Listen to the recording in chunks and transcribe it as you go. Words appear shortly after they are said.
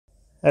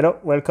Hello,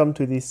 welcome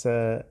to this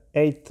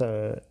eighth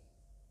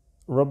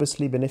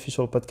Robustly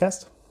Beneficial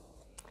podcast,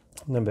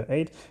 number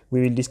 8.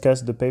 We will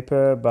discuss the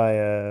paper by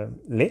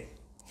Le,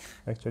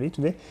 actually,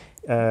 today,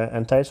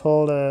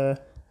 entitled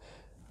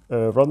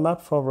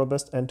Roadmap for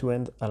Robust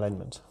End-to-End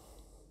Alignment.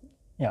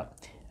 Yeah,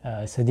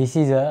 so this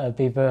is a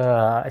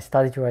paper I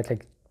started to write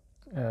like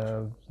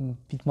a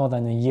bit more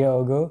than a year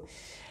ago.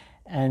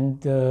 And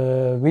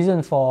the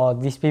reason for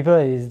this paper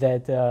is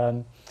that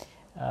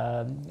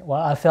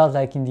I felt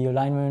like in the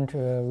alignment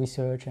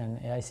research and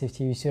AI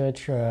safety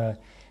research,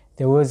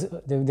 there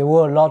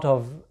were a lot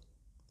of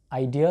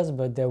ideas,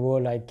 but there were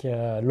like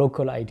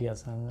local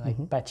ideas and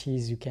like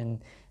patches you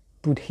can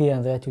put here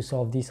and there to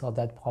solve this or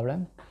that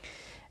problem.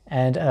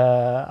 And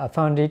I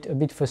found it a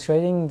bit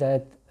frustrating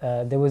that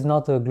there was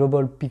not a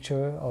global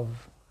picture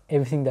of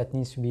everything that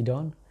needs to be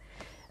done.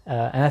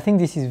 And I think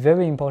this is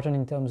very important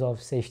in terms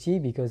of safety,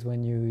 because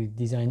when you're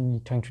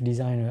trying to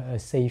design a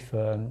safe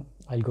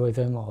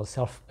algorithm or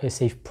a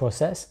safe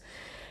process,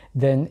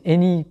 then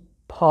any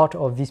part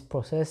of this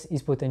process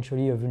is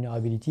potentially a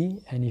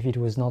vulnerability. And if it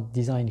was not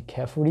designed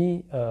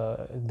carefully,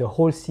 the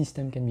whole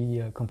system can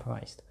be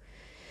compromised.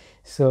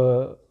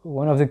 So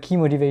one of the key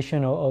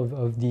motivation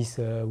of this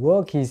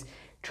work is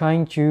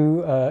trying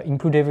to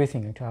include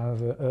everything, to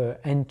have an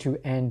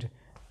end-to-end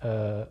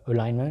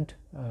alignment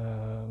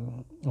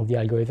of the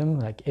algorithm,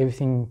 like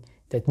everything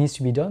that needs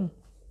to be done.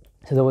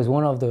 So that was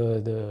one of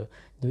the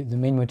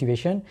main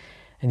motivation.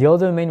 And the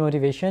other main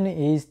motivation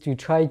is to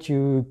try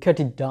to cut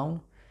it down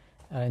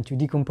and to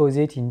decompose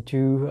it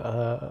into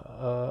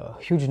a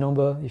huge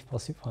number, if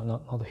possible,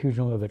 not a huge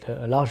number, but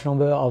a large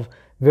number of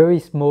very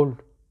small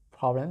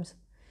problems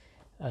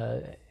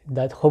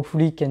that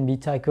hopefully can be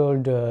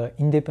tackled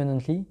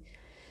independently,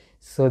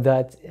 so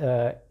that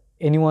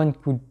anyone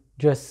could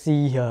just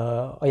see,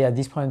 oh yeah,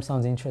 this problem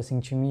sounds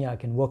interesting to me, I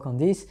can work on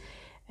this.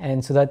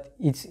 And so that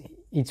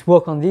its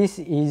work on this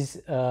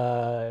is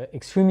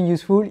extremely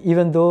useful,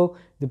 even though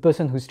the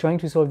person who's trying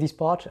to solve this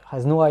part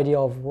has no idea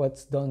of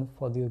what's done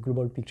for the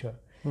global picture.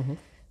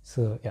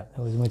 So yeah, that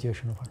was the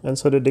motivation of it. And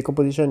so the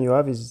decomposition you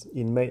have is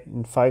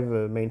in 5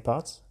 main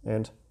parts,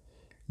 and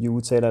you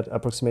would say that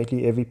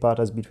approximately every part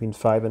has between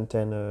 5 and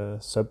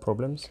 10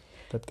 sub-problems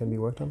that can be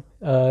worked on?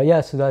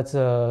 Yeah, so that's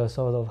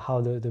sort of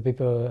how the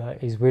paper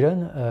is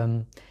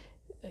written.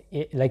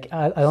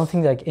 I don't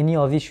think like any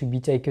of this should be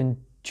taken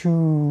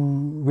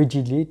too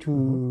rigidly,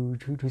 too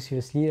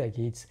seriously. Like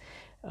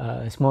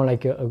it's more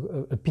like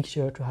a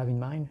picture to have in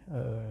mind,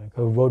 like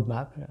a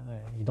roadmap.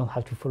 You don't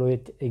have to follow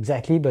it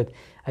exactly, but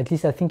at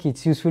least I think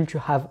it's useful to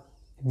have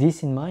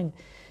this in mind,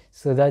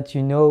 so that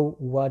you know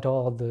what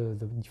are the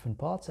different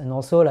parts, and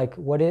also like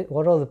what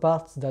are the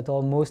parts that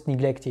are most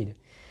neglected.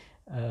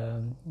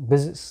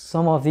 Because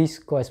some of these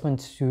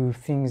corresponds to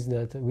things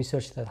that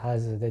research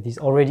that is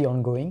already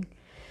ongoing.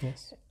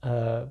 Yes.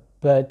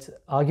 But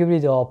arguably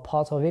there are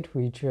parts of it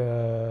which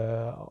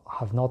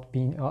have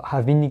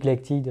been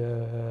neglected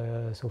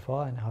so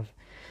far, and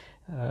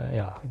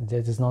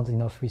there's not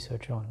enough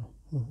research on.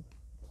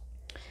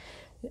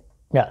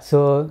 Yeah,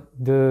 so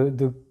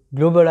the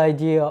global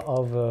idea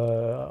of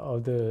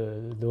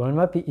the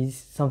roadmap is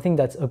something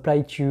that's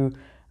applied to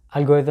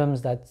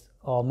algorithms that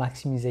are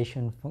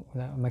maximizing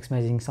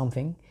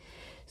something.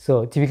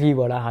 So typically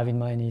what I have in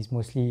mind is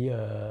mostly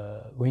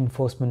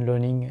reinforcement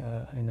learning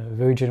in a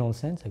very general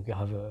sense. Like we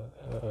have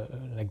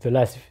like the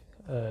last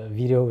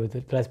video,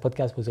 the last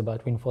podcast was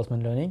about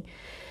reinforcement learning.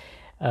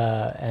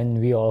 And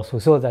we also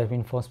saw that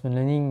reinforcement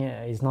learning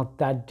is not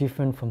that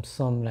different from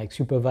some like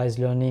supervised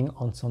learning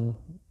on some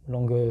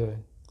longer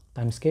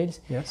time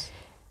scales. Yes.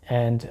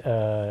 And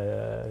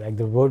like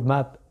the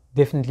roadmap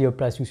definitely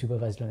applies to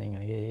supervised learning.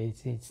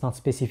 It's not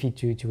specific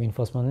to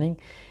reinforcement learning.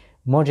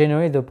 More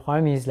generally, the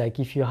problem is like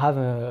if you have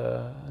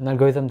an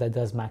algorithm that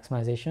does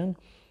maximization,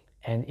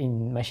 and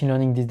in machine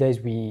learning these days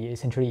we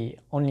essentially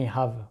only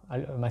have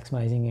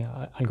maximizing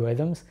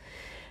algorithms,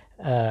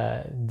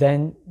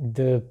 then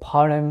the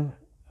problem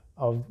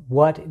of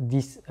what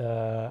this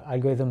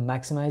algorithm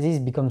maximizes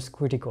becomes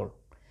critical.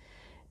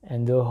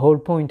 And the whole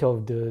point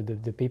of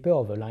the paper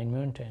of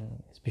alignment,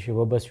 and especially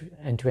robust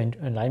end-to-end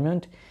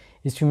alignment,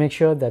 is to make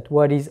sure that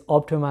what is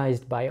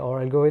optimized by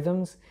our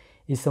algorithms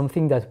is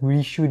something that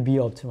really should be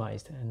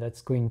optimized, and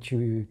that's going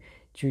to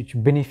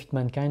benefit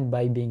mankind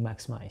by being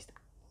maximized.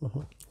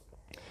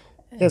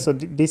 Yeah, so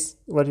this,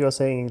 what you are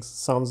saying,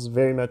 sounds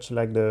very much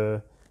like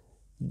the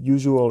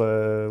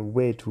usual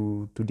way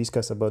to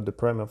discuss about the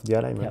problem of the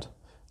alignment. Yeah.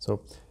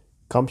 So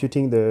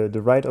computing the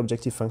right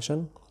objective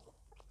function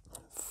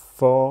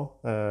for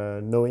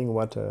knowing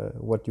what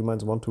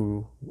humans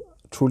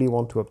truly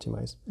want to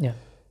optimize. Yeah.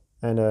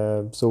 And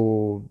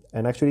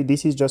actually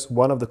this is just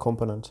one of the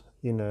components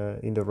in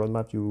the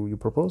roadmap you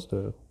propose,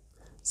 the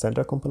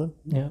center component.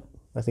 Yeah.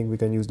 I think we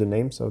can use the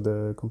names of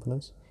the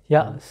components.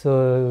 Yeah,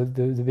 so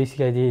the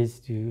basic idea is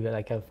to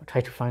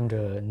try to find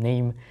a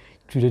name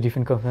to the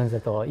different components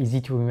that are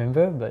easy to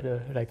remember, but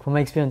like from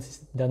my experience,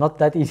 they're not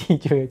that easy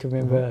to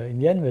remember in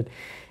the end, but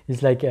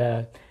it's like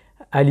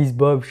Alice,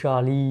 Bob,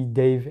 Charlie,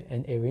 Dave,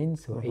 and Erin,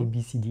 so A,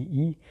 B, C, D,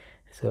 E.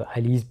 So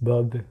Alice,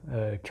 Bob,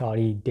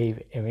 Charlie,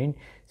 Dave, Erin.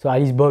 So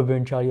Alice, Bob,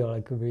 and Charlie are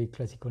like very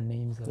classical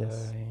names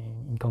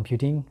in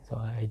computing. So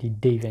I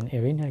did Dave and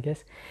Erin, I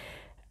guess.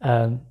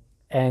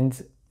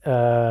 And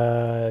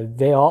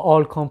they are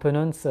all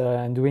components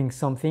and doing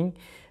something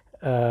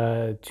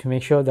to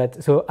make sure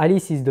that. So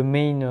Alice is the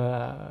main,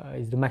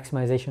 is the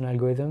maximization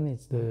algorithm.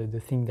 It's the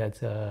thing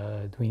that's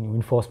doing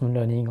reinforcement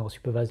learning or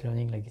supervised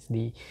learning. Like it's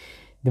the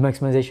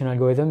maximization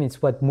algorithm.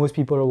 It's what most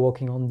people are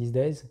working on these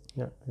days.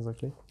 Yeah,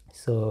 exactly.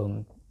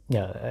 So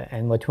yeah,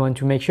 and what we want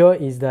to make sure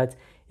is that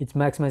it's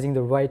maximizing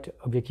the right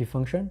objective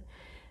function,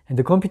 and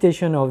the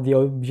computation of the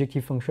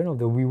objective function of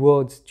the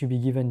rewards to be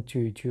given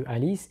to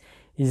Alice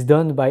is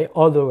done by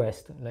all the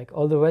rest. Like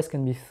all the rest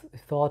can be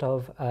thought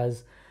of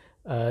as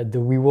the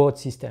reward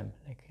system,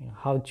 like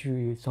how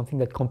to something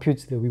that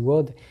computes the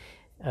reward.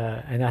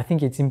 And I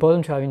think it's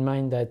important to have in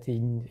mind that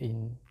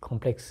in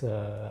complex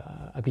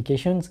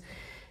applications,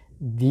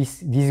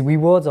 these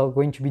rewards are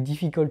going to be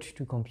difficult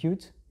to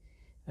compute.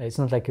 It's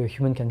not like a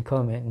human can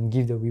come and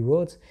give the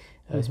rewards,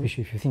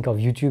 especially if you think of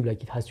YouTube,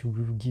 like it has to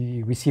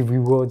receive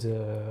rewards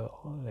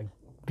like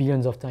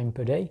billions of times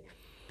per day.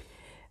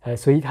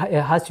 So it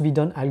has to be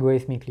done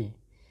algorithmically.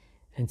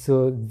 And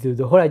so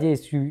the whole idea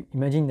is to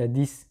imagine that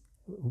this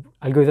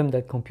algorithm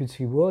that computes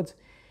rewards,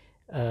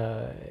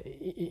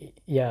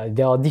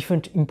 there are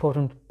different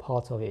important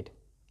parts of it.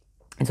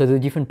 And so the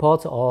different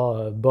parts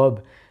are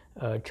Bob,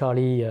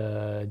 Charlie,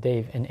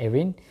 Dave, and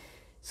Erin.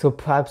 So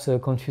perhaps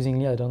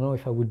confusingly, I don't know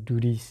if I would do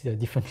this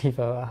differently if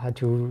I had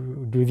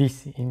to do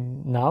this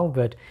now,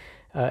 but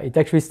it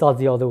actually starts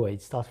the other way.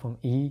 It starts from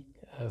E,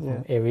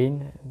 from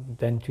Erin,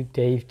 then to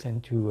Dave, then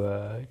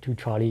to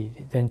Charlie,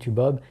 then to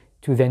Bob,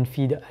 to then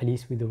feed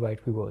Alice with the right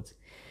rewards.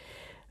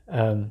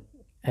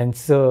 And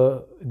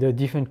so the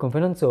different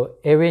components, so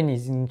Erin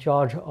is in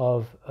charge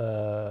of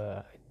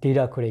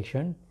data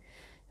collection.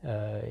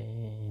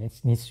 It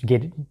needs to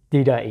get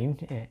data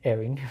in,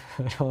 Erin.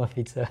 I don't know if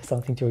it's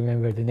something to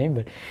remember the name,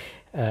 but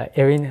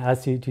Erin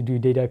has to do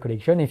data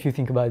collection. If you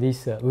think about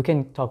this, we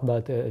can talk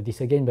about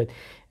this again, but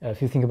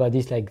if you think about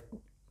this, like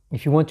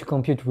if you want to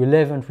compute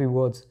relevant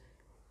rewards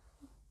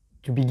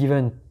to be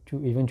given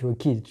to even to a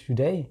kid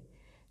today,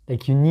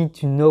 like you need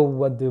to know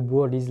what the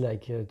world is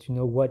like, to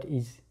know what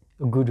is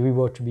a good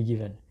reward to be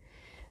given.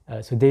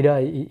 So data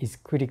is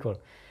critical.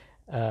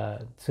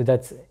 So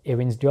that's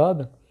Erin's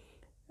job.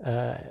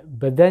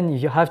 But then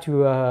you have to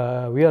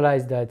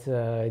realize that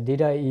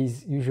data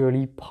is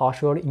usually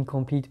partial,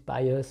 incomplete,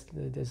 biased.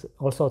 There's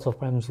all sorts of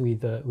problems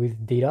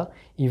with data,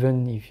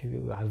 even if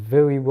you have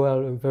very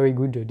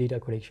good data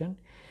collection.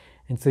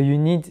 And so you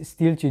need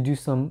still to do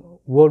some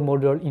world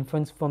model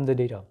inference from the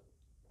data.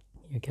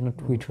 You cannot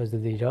retrace the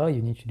data.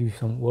 You need to do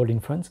some world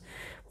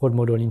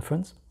model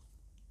inference.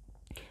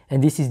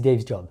 And this is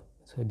Dave's job.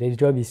 So Dave's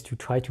job is to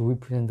try to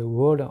represent the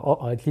world,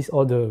 or at least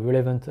all the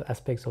relevant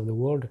aspects of the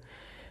world,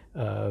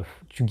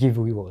 to give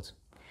rewards.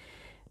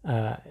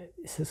 So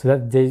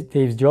that's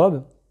Dave's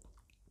job,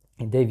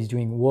 and Dave is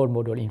doing world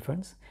model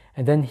inference,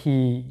 and then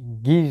he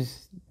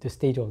gives the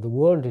state of the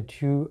world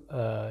to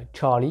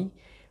Charlie,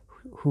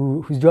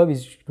 whose job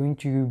is going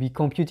to be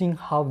computing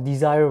how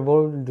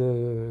desirable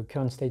the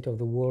current state of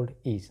the world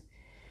is.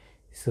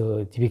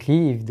 So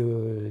typically, if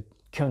the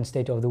current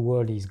state of the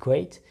world is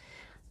great,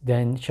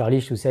 then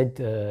Charlie should say,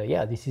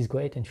 this is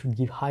great, and should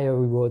give higher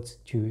rewards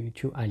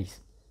to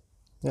Alice.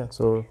 Yeah,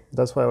 so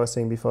that's why I was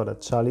saying before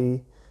that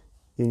Charlie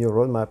in your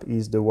roadmap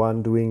is the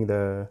one doing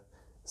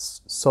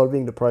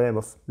solving the problem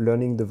of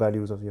learning the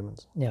values of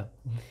humans. Yeah.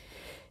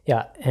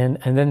 Yeah, and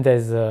then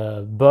there's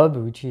Bob,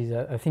 which is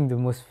I think the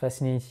most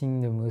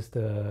fascinating, the most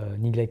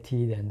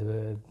neglected, and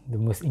the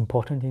most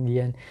important in the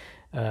end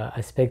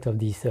aspect of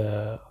this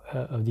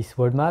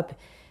roadmap.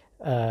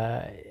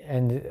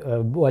 And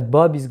what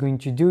Bob is going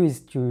to do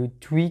is to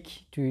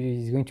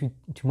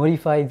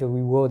modify the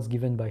rewards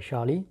given by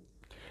Charlie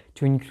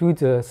to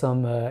include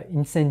some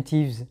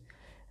incentives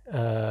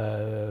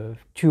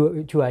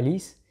to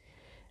Alice,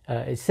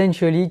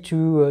 essentially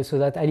so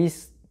that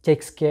Alice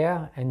takes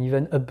care and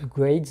even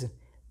upgrades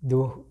the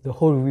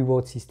whole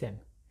reward system.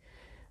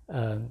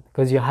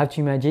 Because you have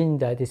to imagine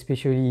that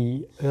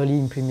especially early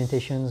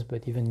implementations,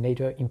 but even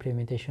later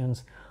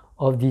implementations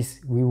of this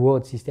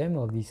reward system,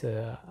 of this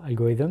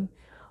algorithm,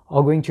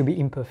 are going to be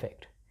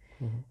imperfect.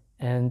 Mm-hmm.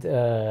 And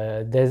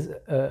there's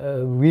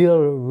a real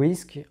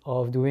risk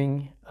of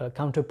doing a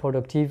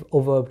counterproductive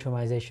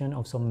over-optimization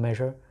of some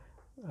measure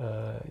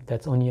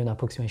that's only an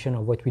approximation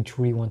of what we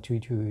truly want to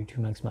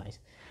maximize.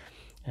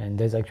 And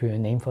there's actually a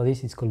name for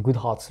this. It's called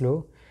Goodhart's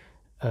law.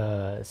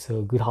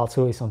 So Goodhart's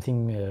law is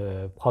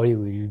something, probably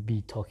we'll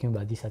be talking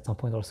about this at some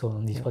point also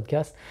on this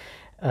podcast.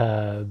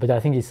 But I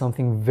think it's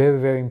something very,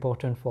 very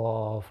important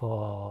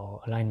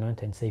for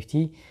alignment and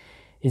safety.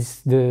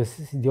 It's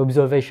the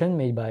observation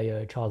made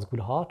by Charles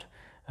Goodhart,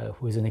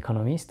 who is an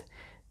economist,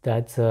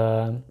 that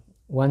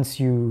once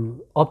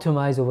you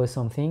optimize over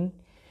something,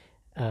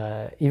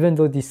 even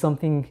though this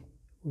something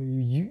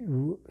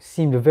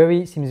seems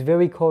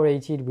very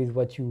correlated with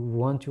what you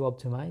want to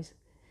optimize,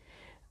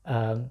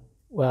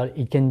 Well,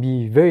 it can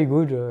be very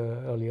good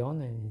early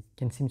on, and it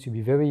can seem to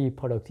be very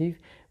productive,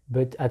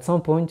 but at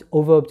some point,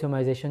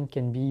 over-optimization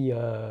can be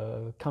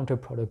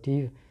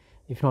counterproductive,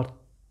 if not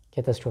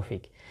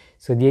catastrophic.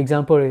 So the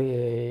example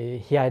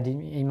he had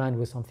in mind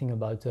was something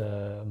about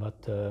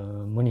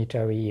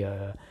monetary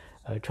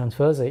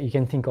transfers. You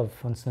can think of,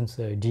 for instance,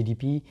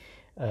 GDP.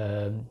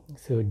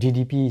 So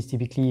GDP is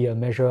typically a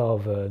measure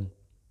of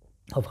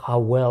how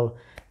well,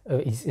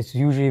 it's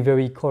usually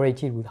very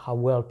correlated with how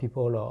well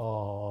people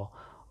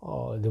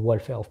or the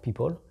welfare of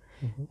people.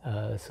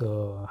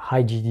 So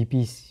high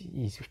GDP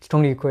is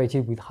strongly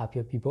correlated with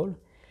happier people.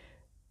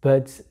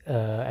 But,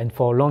 and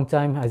for a long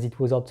time, as it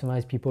was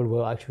optimized, people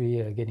were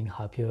actually getting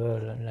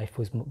happier, life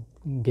was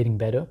getting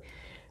better.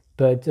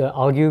 But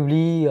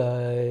arguably,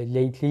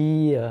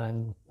 lately,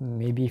 and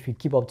maybe if you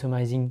keep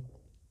optimizing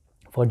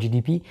for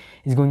GDP,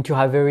 it's going to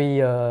have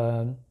very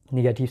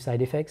negative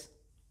side effects.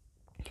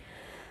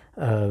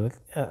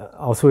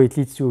 Also, it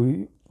leads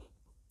to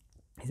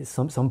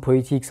some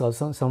politics or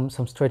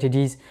some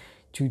strategies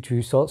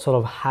to sort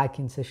of hack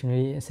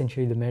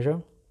essentially the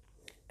measure,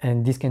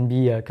 and this can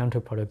be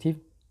counterproductive.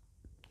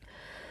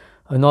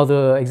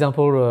 Another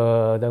example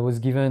that was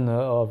given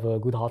of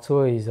good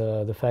hardware is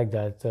the fact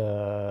that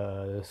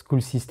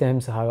school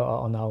systems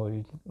are now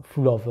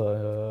full of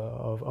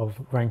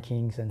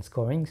rankings and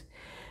scorings.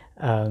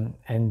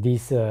 And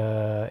this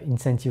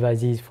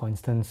incentivizes, for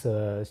instance,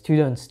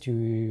 students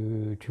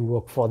to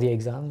work for the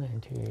exam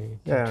and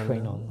to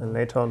train on. And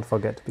later on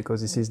forget,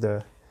 because this is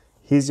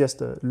he's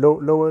just a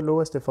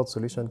lowest effort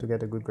solution to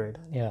get a good grade.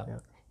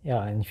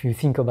 Yeah, and if you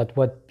think about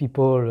what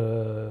people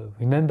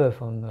remember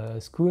from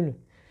school,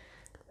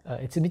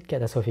 it's a bit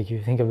catastrophic. If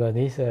you think about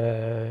this,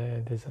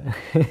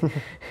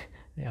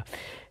 yeah.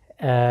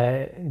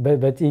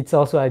 But it's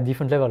also at a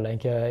different level.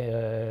 Like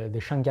the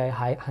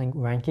Shanghai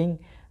ranking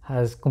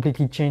has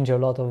completely changed a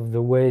lot of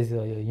the ways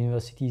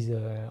universities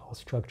are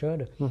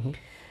structured.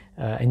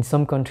 In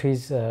some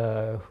countries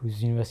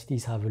whose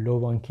universities have a low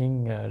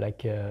ranking,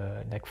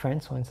 like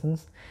France, for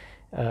instance,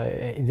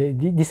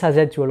 this has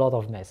led to a lot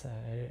of mess.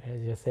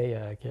 As you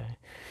say,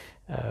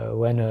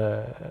 when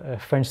a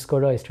French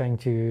scholar is trying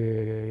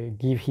to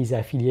give his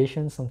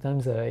affiliation,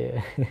 sometimes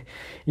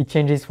it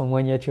changes from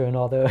one year to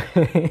another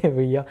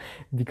every year,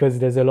 because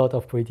there's a lot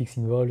of politics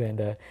involved,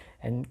 and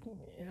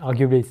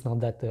arguably it's not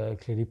that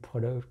clearly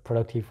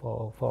productive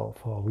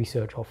for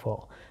research or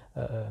for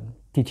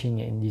teaching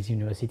in these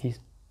universities.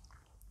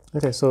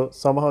 Okay, so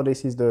somehow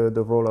this is the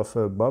role of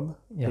Bob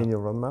in your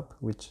roadmap,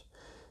 which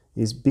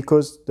is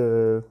because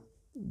the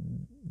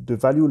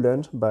value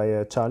learned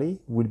by Charlie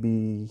will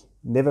be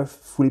never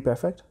fully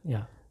perfect,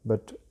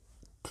 but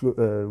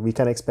we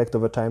can expect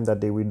over time that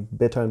they will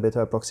better and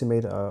better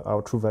approximate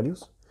our true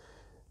values.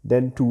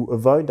 Then to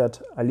avoid that,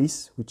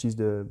 Alice, which is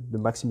the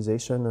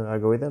maximization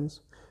algorithms,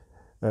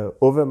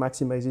 over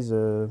maximizes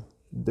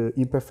the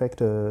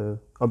imperfect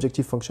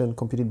objective function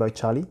computed by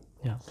Charlie.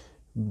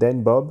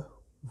 Then Bob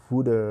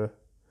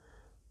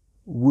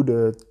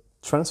would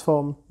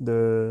transform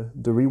the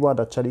reward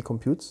that Charlie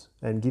computes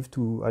and give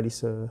to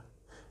Alice a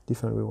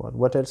different reward.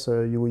 What else?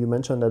 You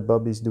mentioned that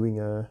Bob is doing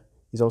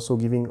is also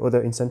giving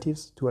other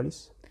incentives to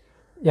Alice.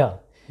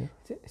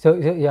 So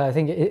I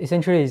think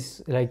essentially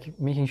it's like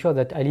making sure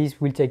that Alice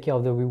will take care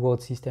of the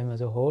reward system as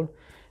a whole,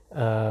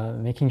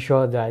 making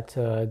sure that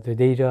the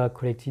data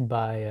collected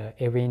by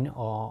Erin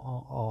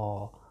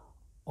are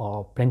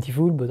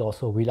plentiful but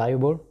also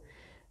reliable.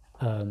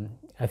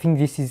 I think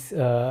this is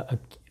a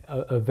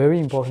very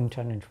important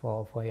challenge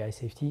for AI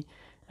safety,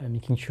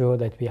 making sure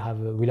that we have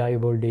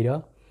reliable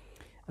data,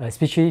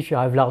 especially if you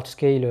have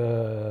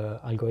large-scale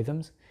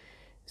algorithms.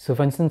 So,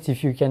 for instance,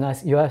 if you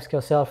ask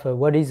yourself,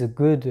 what is a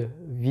good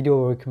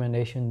video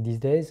recommendation these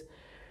days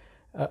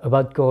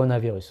about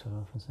coronavirus?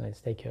 For instance,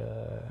 let's take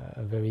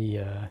a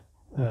very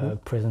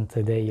present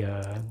day.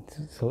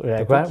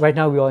 Right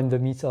now we are in the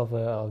midst of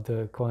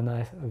the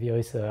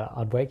coronavirus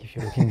outbreak. If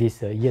you're looking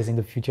this years in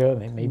the future,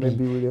 maybe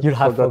you'll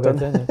have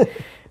forgotten.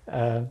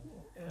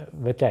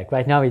 But like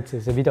right now it's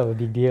a bit of a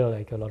big deal.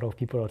 Like a lot of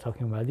people are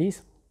talking about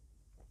this,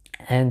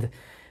 and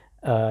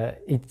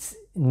it's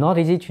not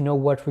easy to know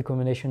what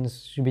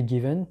recommendations should be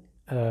given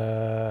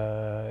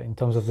in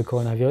terms of the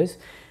coronavirus.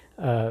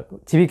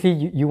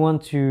 Typically, you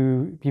want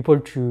people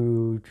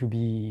to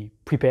be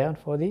prepared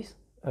for this,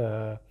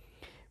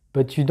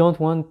 but you don't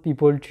want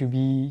people to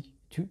be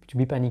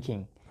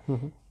panicking.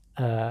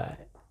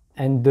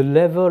 And the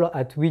level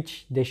at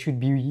which they should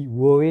be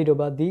worried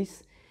about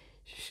this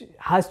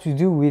has to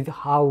do with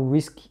how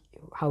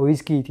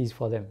risky it is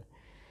for them.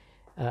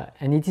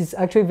 And it is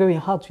actually very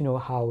hard to know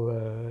how,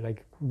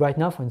 like right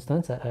now, for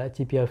instance, at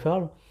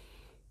TPFL,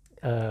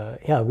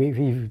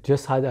 I've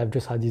just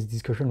had this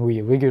discussion.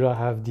 We regularly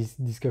have these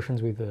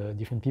discussions with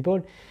different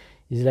people.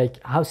 It's like,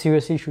 how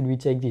seriously should we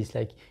take this?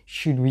 Like,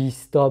 should we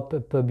stop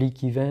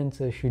public events?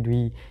 Is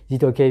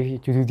it okay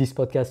to do this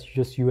podcast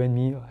just you and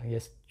me? I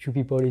guess 2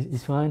 people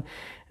is fine.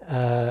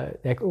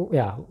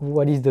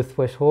 What is the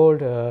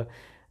threshold?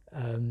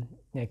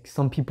 Like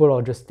some people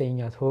are just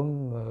staying at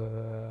home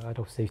out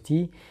of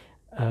safety.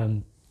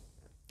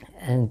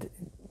 and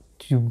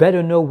to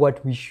better know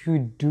what we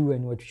should do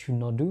and what we should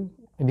not do.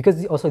 And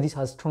because also this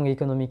has strong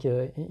economic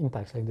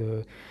impacts, like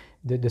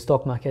the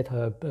stock market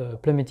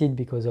plummeted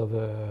because of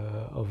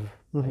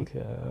like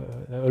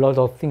a lot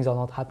of things are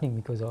not happening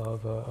because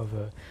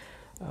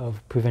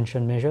of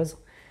prevention measures.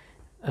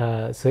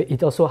 So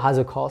it also has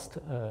a cost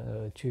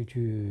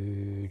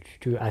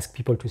to ask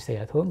people to stay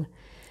at home.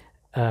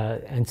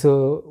 And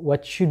so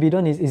what should be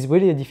done is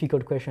really a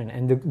difficult question.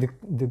 And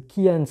the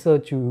key answer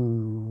to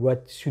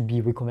what should be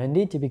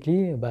recommended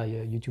typically by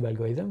a YouTube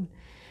algorithm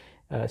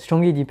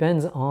strongly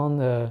depends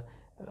on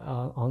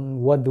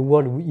what the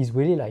world is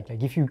really like.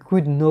 Like if you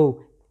could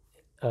know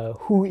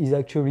who is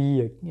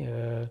actually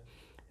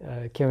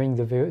carrying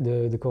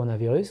the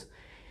coronavirus,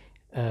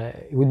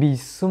 it would be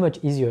so much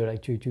easier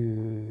like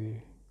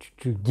to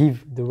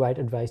give the right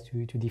advice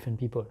to different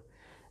people.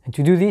 And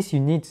to do this,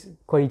 you need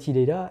quality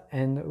data,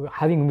 and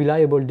having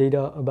reliable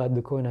data about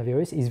the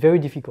coronavirus is very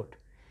difficult.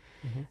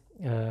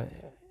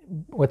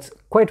 What's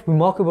quite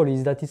remarkable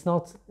is that it's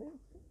not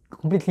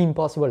completely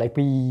impossible.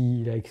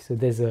 So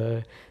there's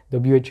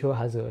WHO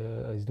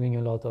is doing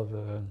a lot of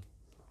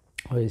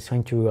is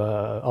trying to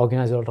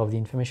organize a lot of the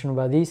information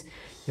about this.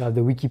 You have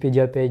the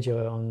Wikipedia page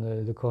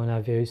on the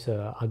coronavirus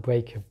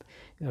outbreak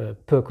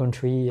per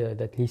country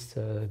that lists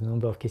the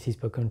number of cases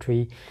per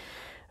country.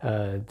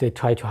 They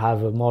try to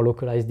have more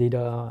localized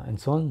data and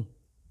so on.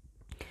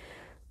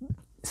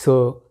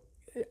 So,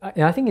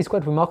 and I think it's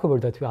quite remarkable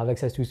that we have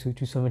access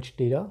to so much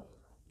data,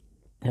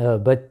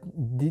 but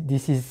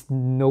this is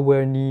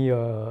nowhere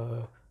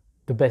near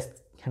the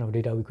best kind of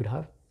data we could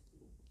have.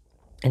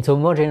 And so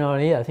more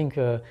generally, I think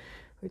to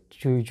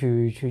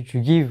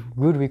give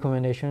good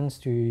recommendations,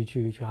 to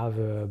have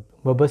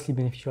robustly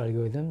beneficial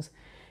algorithms,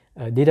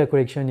 data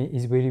collection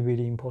is really,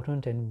 really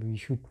important, and we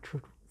should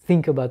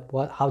think about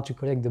how to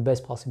collect the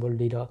best possible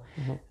data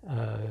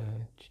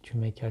to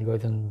make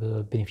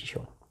algorithms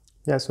beneficial.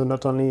 Yeah, so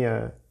not only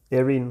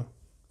Erin,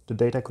 the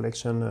data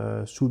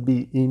collection should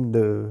be in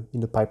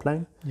the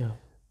pipeline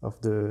of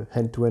the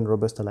end-to-end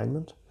robust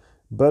alignment,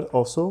 but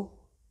also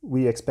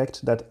we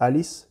expect that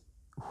Alice,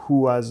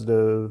 who has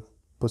the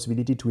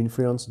possibility to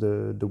influence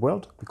the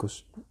world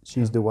because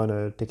she's the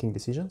one taking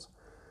decisions,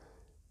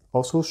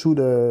 also should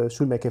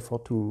make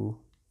effort to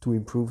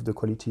improve the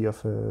quality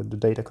of the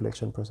data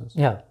collection process.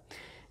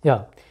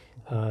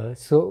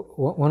 So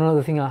one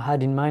other thing I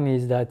had in mind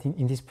is that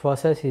in this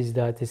process is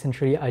that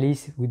essentially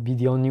Alice would be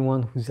the only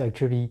one who's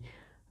actually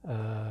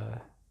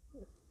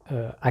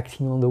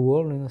acting on the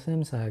world, in a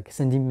sense, like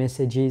sending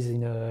messages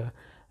in a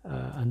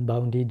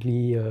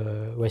unboundedly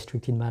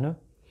restricted manner.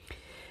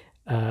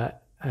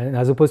 And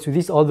as opposed to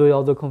this, all the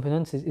other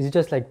components is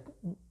just like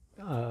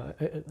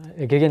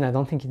again, I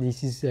don't think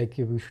this is like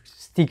we should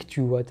stick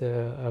to what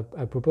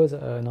I propose,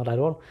 not at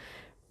all.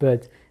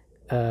 But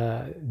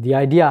the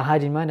idea I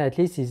had in mind, at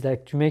least, is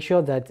like to make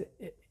sure that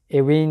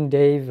Erin,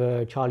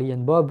 Dave, Charlie,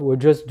 and Bob were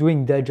just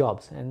doing their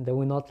jobs, and they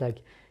were not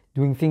like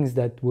doing things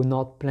that were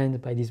not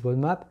planned by this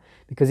roadmap.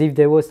 Because if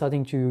they were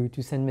starting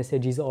to send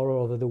messages all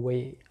over the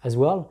way as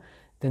well,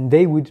 then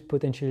they would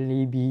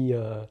potentially be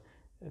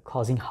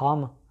causing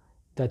harm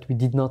that we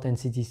did not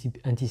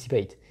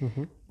anticipate.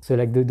 So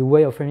like the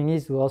way of framing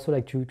is also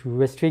like to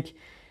restrict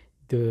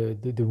the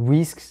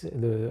risks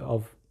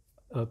of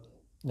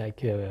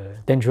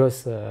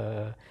dangerous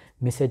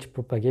message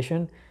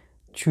propagation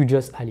to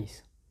just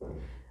Alice.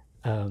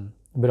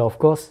 But of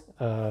course,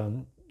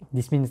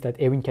 this means that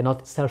Erin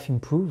cannot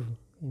self-improve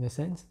in a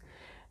sense.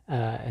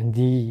 And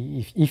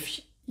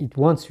if it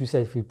wants to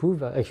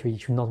self-improve, actually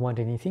it should not want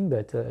anything,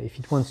 but if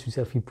it wants to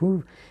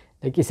self-improve,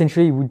 like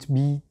essentially it would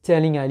be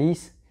telling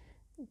Alice,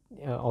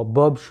 or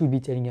Bob should be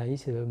telling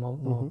Alice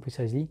more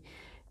precisely,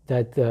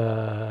 that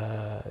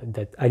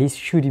Alice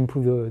should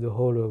improve the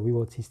whole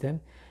reward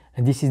system.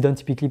 And this is done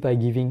typically by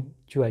giving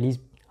to Alice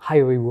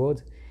higher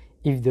rewards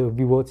if the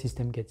reward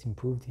system gets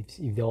improved,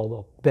 if there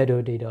are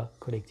better data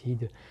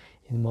collected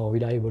in a more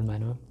reliable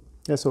manner.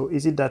 Yeah, so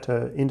is it that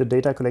in the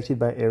data collected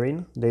by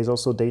Erin, there's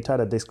also data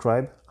that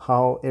describe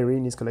how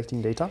Erin is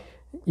collecting data?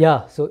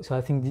 Yeah, so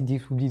I think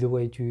this would be the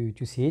way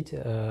to see it.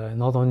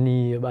 Not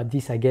only about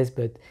this, I guess,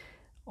 but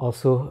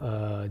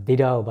also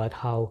data about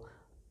how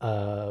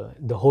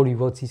the whole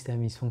reward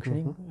system is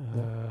functioning.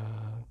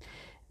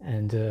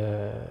 And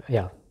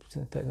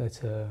so that's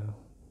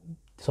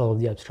sort of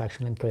the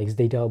abstraction, and collects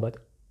data about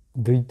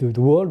the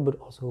world, but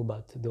also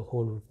about the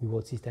whole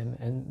reward system,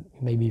 and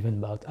maybe even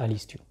about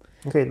Alice too.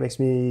 Okay, it makes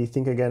me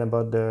think again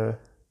about the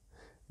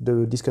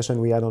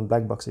discussion we had on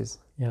black boxes.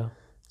 Yeah.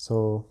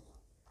 So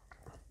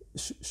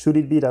should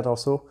it be that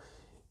also,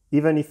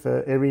 even if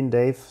Erin,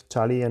 Dave,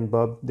 Charlie, and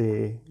Bob,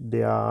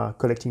 they are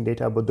collecting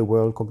data about the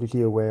world,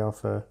 completely aware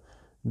of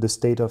the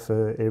state of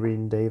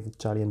Erin, Dave,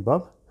 Charlie, and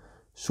Bob,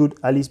 should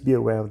Alice be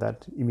aware of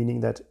that?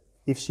 Meaning that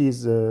if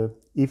she's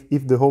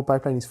if the whole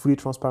pipeline is fully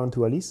transparent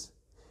to Alice,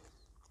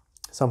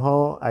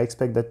 somehow I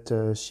expect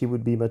that she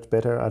would be much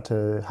better at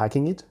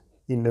hacking it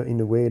in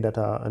a way that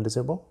are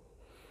undesirable.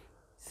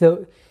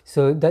 So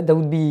that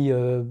would be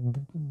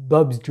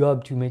Bob's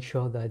job to make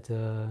sure that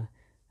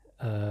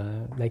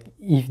like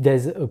if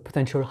there's a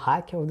potential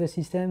hack of the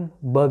system,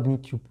 Bob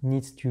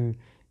needs to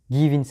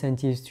give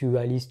incentives to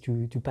Alice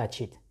to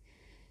patch it.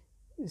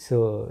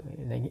 So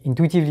like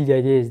intuitively the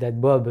idea is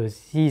that Bob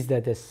sees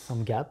that there's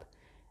some gap,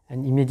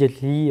 and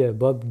immediately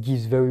Bob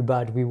gives very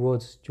bad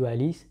rewards to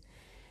Alice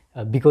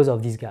because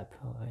of this gap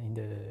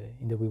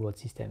in the reward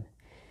system,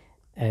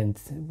 and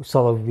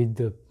sort of with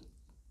the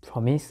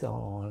promise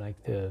or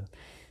like the,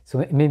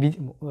 so maybe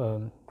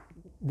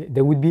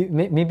there would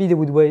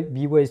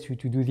be ways to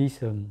do this,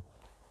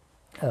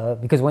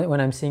 because when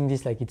I'm saying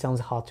this, like it sounds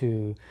hard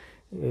to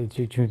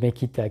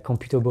make it like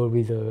computable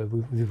with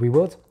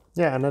rewards.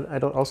 Yeah, and I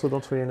also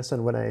don't really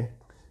understand when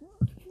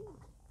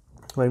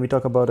we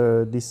talk about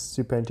this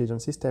super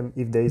intelligent system.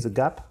 If there is a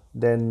gap,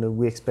 then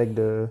we expect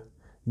the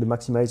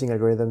maximizing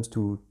algorithms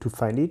to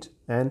find it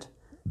and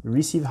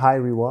receive high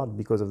reward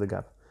because of the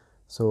gap.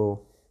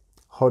 So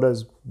how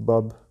does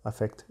Bob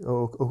affect?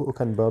 How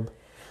can Bob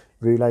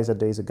realize that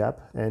there is a gap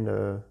and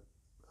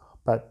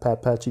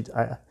patch it?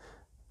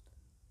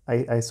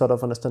 I sort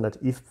of understand that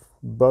if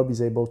Bob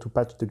is able to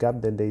patch the gap,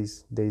 then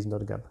there is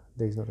not a gap.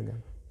 There is not a gap.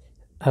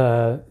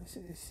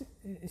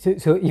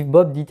 So if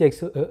Bob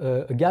detects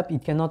a gap,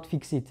 it cannot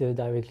fix it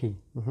directly.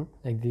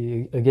 Like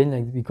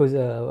because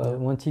I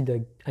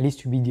wanted Alice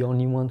to be the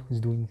only one who's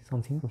doing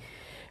something.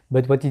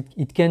 But what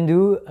it can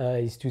do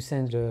is to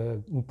send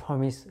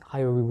promise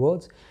higher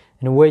rewards.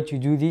 And a way to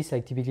do this,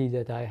 like typically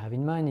that I have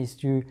in mind, is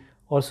to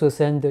also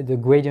send the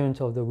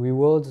gradient of the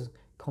rewards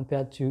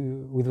compared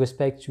to with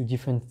respect to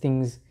different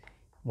things,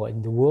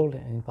 in the world,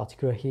 and in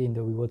particular here in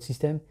the reward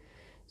system.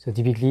 So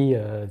typically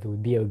there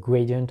would be a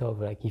gradient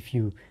of like if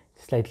you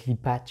slightly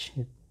patch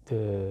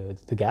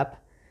the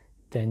gap,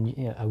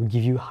 then I would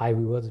give you high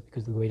rewards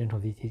because the gradient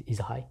of it is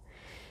high.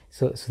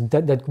 So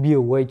that could be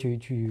a way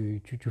to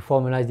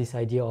formalize this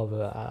idea of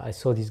I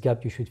saw this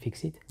gap, you should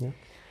fix it.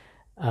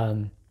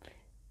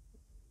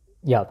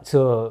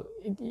 So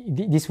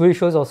this really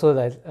shows also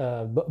that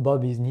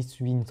Bob needs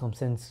to be in some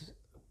sense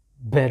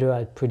better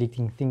at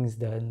predicting things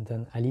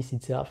than Alice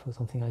itself or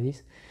something like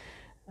this.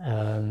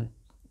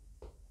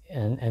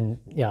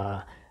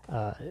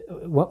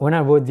 When I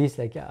wrote this,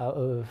 like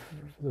the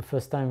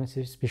first time,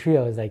 especially,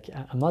 I was like,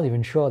 I'm not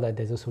even sure that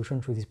there's a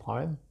solution to this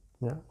problem.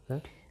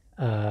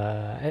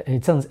 And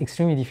it sounds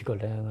extremely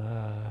difficult,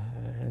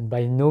 and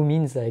by no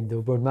means like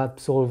the roadmap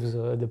solves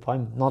the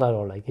problem. Not at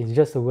all. Like it's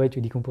just a way to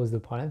decompose the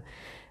problem,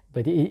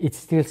 but it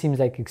still seems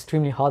like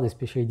extremely hard,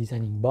 especially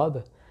designing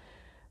Bob.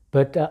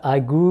 But I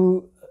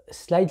grew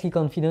slightly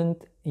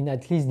confident in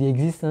at least the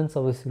existence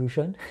of a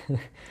solution,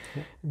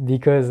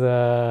 because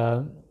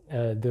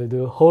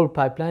the whole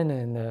pipeline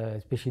and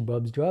especially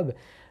Bob's job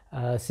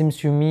seems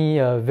to me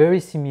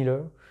very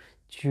similar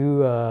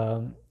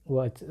to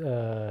what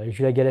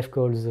Julia Galef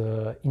calls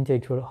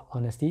intellectual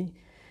honesty.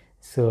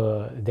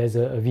 So there's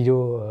a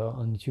video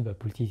on YouTube, I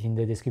put it in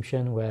the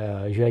description,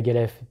 where Julia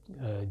Galef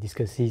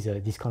discusses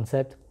this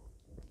concept,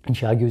 and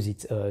she argues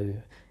it's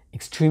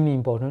extremely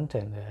important,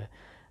 and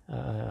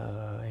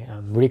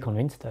I'm really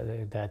convinced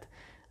that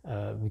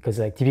because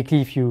like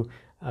typically if you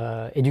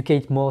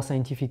educate more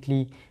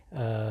scientifically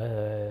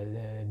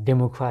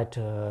Democrat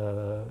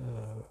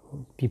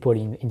people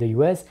in the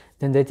US,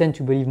 then they tend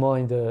to believe more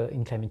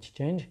in climate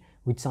change,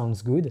 which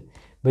sounds good.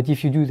 But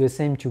if you do the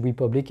same to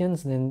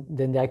Republicans, then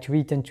they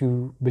actually tend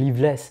to believe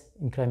less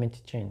in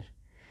climate change.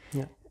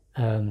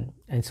 And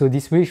so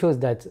this really shows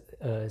that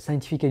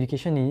scientific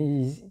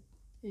education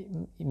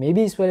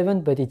maybe it's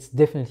relevant, but it's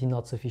definitely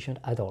not sufficient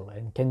at all,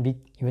 and can be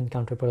even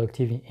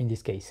counterproductive in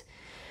this case.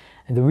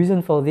 And the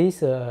reason for this,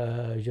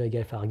 Julia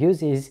Galef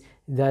argues, is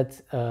that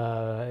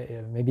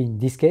maybe in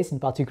this case in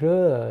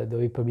particular, the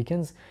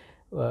Republicans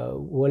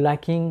were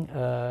lacking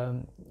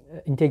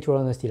intellectual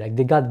honesty. Like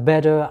they got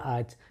better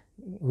at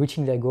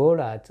reaching their goal,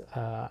 at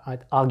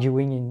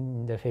arguing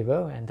in their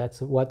favor, and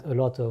that's what a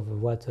lot of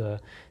what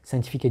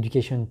scientific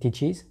education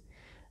teaches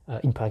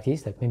in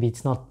practice. Like maybe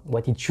it's not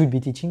what it should be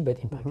teaching, but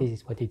in practice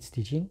it's what it's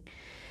teaching.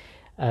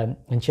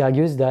 And she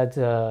argues that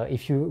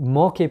if you're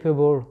more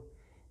capable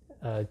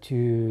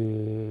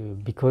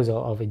because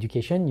of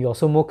education, you're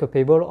also more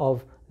capable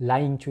of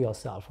lying to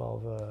yourself,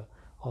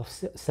 of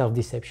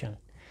self-deception.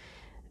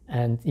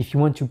 And if you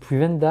want to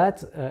prevent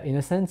that, in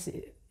a sense,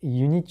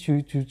 you need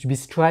to be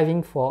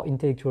striving for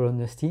intellectual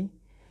honesty.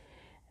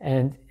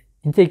 And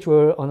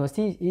intellectual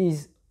honesty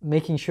is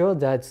making sure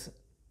that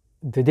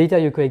the data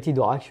you collected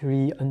are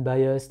actually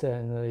unbiased,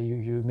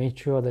 and you made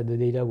sure that the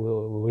data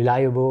were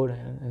reliable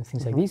and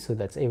things like this. So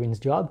that's Erin's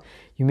job.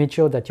 You made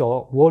sure that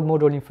your world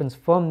model inference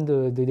from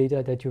the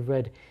data that you've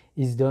read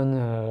is done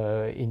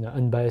in an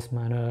unbiased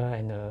manner,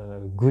 in a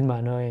good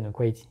manner, in a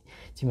quality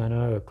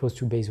manner, close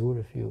to Bayes' rule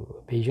if you're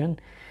Bayesian.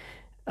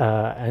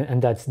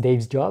 And that's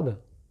Dave's job.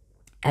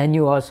 And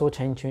you also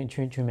trying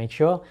to make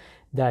sure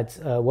that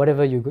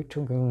whatever you're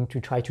going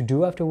to try to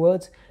do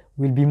afterwards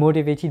will be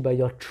motivated by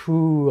your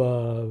true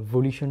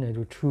volition and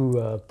your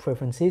true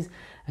preferences,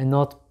 and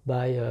not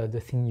by the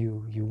thing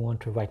you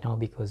want right now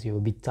because you're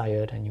a bit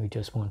tired and you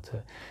just want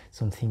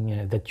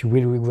something that you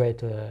will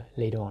regret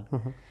later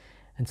on.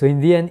 And so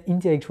in the end,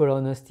 intellectual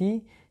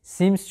honesty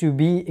seems to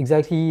be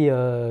exactly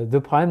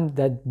the problem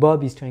that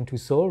Bob is trying to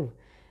solve,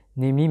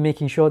 namely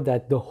making sure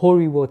that the whole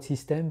reward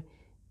system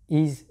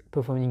is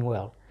performing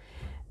well.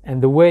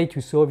 And the way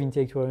to solve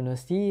intellectual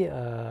honesty,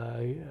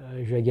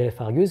 Joagel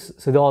argues,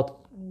 so there are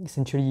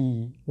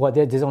essentially,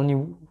 there's only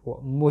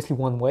mostly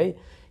one way,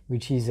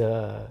 which is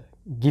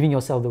giving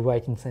yourself the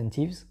right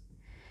incentives.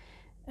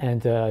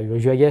 And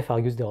Joagel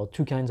argues there are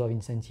two kinds of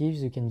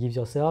incentives you can give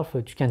yourself,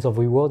 two kinds of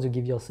rewards you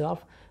give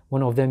yourself.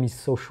 One of them is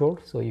social,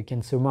 so you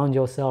can surround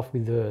yourself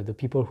with the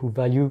people who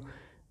value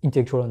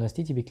intellectual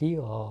honesty typically,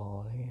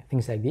 or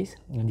things like this.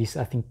 And this,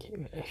 I think,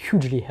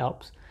 hugely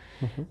helps.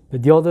 Mm-hmm.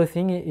 But the other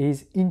thing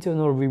is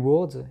internal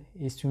rewards,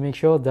 is to make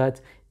sure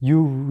that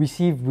you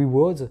receive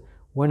rewards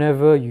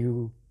whenever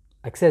you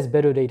access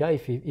better data,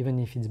 even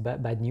if it's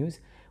bad news,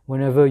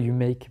 whenever you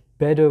make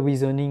better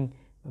reasoning,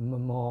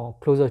 more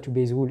closer to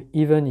base rule,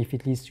 even if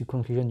it leads to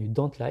conclusion you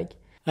don't like.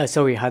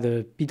 Sorry, I had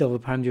a bit of a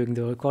problem during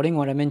the recording.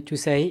 What I meant to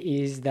say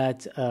is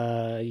that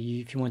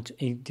if you want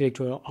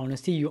intellectual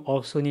honesty, you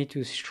also need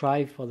to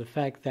strive for the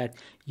fact that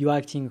you're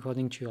acting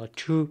according to your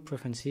true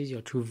preferences, your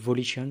true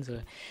volitions,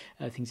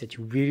 things that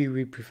you really,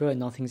 really prefer, and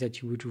not things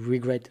that you would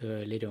regret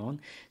later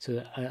on.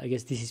 So I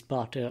guess this is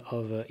part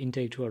of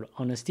intellectual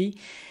honesty.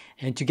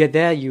 And to get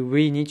there, you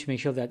really need to make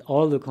sure that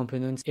all the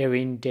components,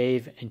 Erin,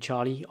 Dave, and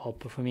Charlie, are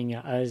performing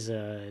as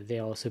they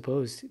are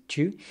supposed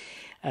to.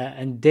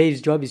 And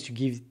Dave's job is to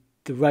give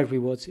the right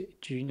rewards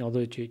in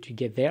order to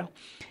get there.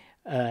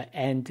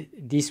 And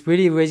this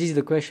really raises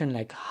the question,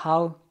 like,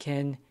 how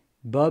can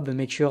Bob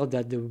make sure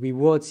that the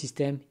reward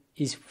system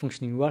is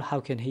functioning well? How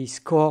can he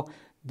score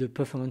the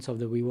performance of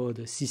the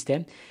reward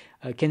system?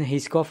 Can he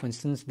score, for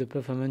instance, the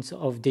performance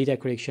of data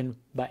collection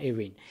by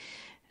Erin?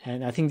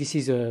 And I think this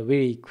is a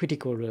really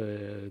critical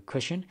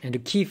question. And the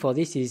key for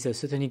this is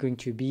certainly going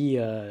to be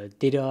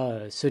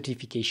data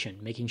certification,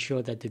 making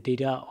sure that the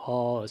data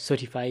are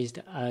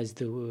certified as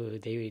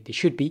they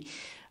should be.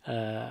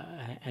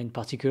 And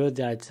particular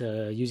that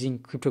using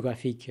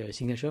cryptographic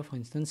signature, for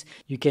instance,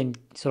 you can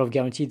sort of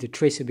guarantee the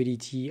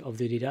traceability of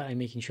the data and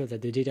making sure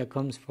that the data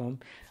comes from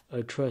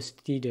a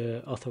trusted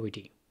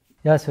authority.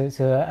 Yeah, so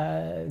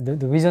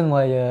the reason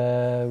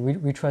why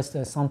we trust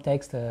some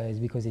text is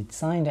because it's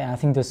signed, and I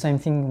think the same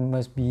thing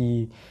must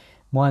be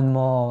more and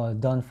more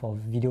done for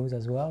videos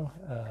as well.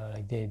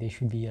 Like they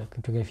should be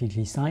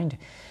cryptographically signed.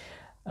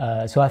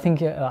 So I think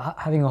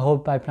having a whole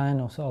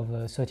pipeline of sort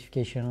of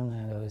certification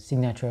and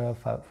signature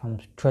from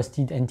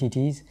trusted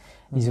entities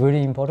is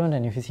really important.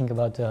 And if you think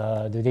about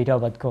the data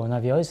about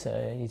coronavirus,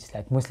 it's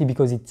like mostly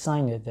because it's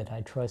signed that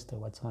I trust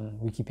what's on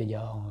Wikipedia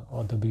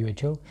or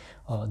WHO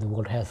or the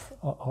World Health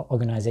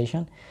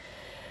Organization.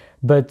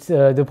 But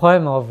the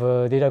problem of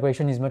data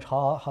collection is much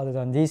harder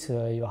than this.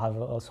 You have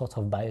all sorts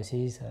of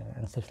biases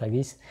and stuff like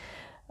this.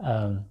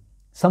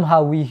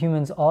 Somehow we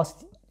humans are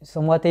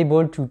somewhat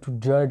able to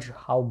judge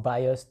how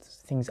biased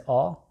things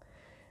are.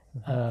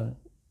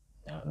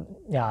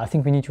 I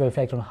think we need to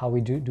reflect on how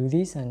we do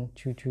this and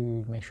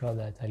to make sure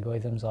that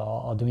algorithms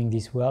are doing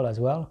this well as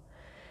well.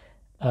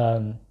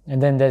 And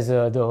then there's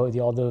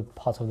the other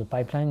parts of the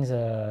pipelines.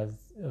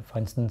 For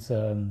instance,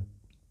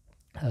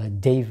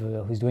 Dave,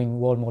 who's doing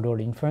world model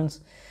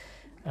inference.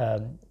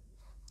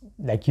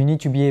 Like you need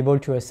to be able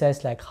to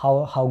assess like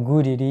how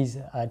good it is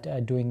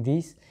at doing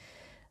this.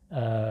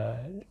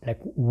 Like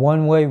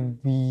one way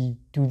we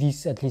do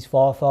this, at least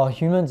for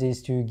humans,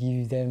 is to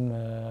give them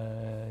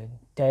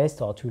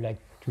tests or to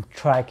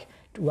track,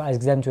 to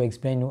ask them to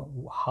explain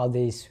how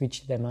they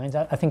switch their minds.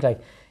 I think like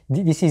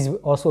this is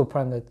also a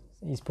problem that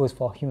is posed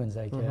for humans.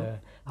 Like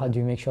how do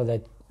you make sure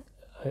that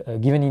a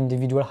given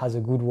individual has a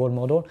good role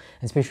model,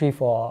 especially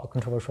for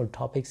controversial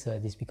topics?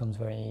 This becomes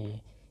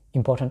very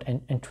important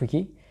and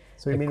tricky.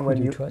 So you mean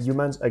when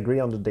humans agree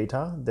on the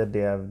data that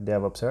they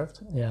have observed?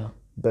 Yeah.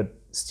 But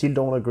still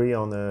don't agree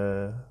on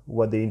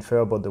what they infer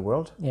about the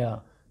world. Yeah.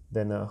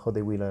 Then how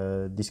they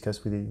will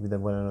discuss with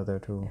one another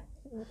too.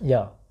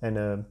 Yeah.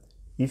 And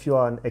if you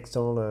are an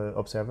external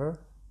observer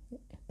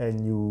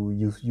and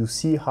you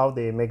see how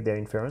they make their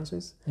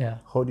inferences,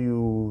 how do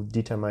you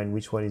determine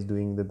which one is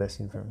doing the best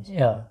inference?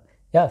 Yeah.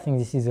 I think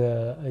this is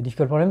a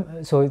difficult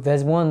problem. So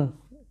there's one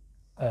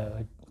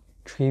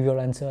trivial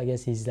answer, I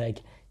guess, is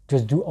like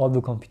just do all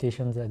the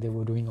computations that they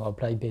were doing or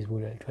apply base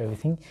rule to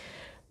everything.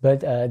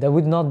 But that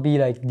would not be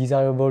like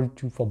desirable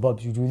for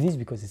Bob to do this,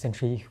 because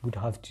essentially he would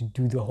have to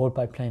do the whole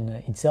pipeline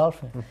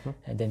itself,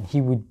 and then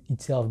he would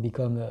itself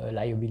become a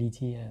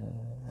liability and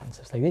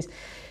stuff like this.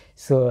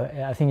 So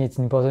I think it's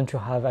important to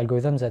have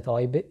algorithms that are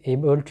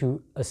able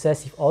to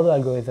assess if other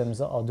algorithms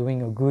are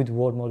doing a good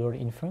world model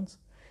inference.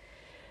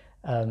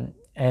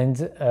 And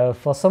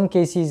for some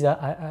cases,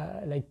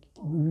 like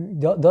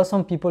there are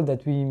some people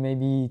that we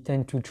maybe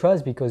tend to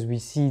trust because we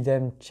see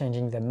them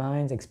changing their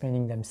minds,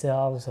 explaining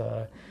themselves.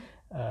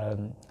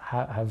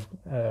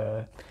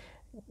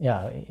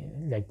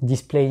 Like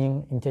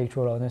displaying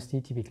intellectual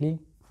honesty typically.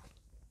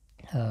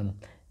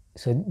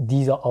 So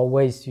these are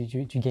ways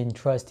to gain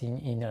trust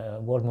in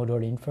world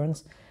model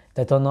inference.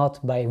 that are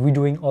not by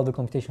redoing all the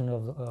computation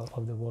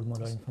of the world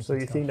model. So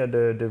you think that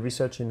the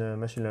research in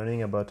machine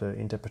learning about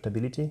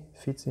interpretability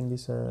fits in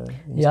this?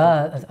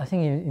 I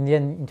think in the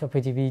end,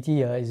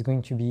 interpretability is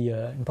going to be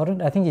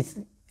important. I think it's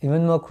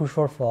even more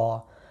crucial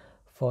for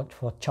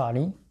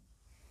Charlie.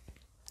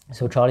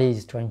 So Charlie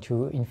is trying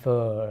to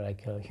infer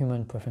like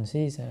human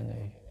preferences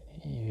and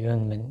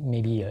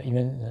maybe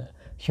even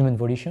human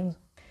volitions.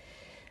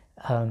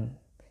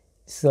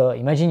 So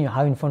imagine you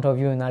have in front of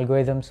you an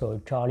algorithm.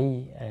 So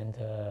Charlie and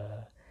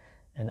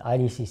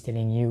Alice is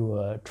telling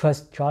you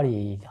trust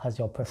Charlie. It has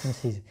your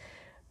preferences.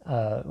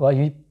 Well,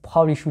 you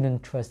probably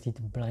shouldn't trust it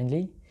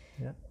blindly.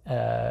 Yeah.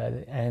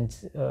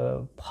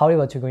 Probably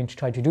what you're going to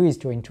try to do is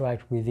to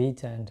interact with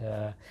it. And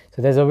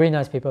so there's a really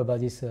nice paper about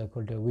this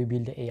called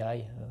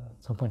WeBuildAI.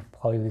 At some point,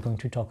 probably we're going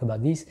to talk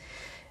about this,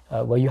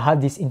 where you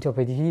have this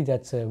interpretability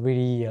that's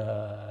really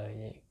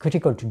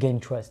critical to gain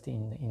trust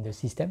in the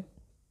system.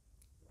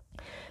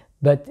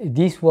 But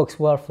this works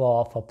well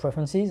for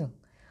preferences.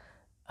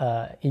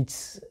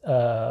 It's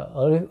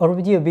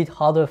already a bit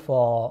harder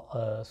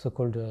for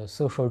so-called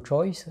social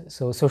choice.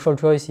 So social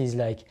choice is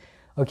like,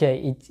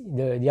 okay,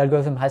 the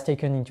algorithm has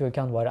taken into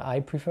account what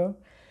I prefer,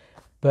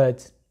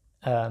 but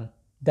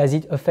does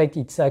it affect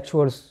its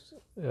actual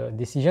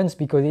decisions?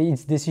 Because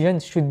its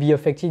decisions should be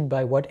affected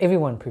by what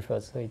everyone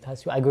prefers. So it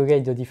has to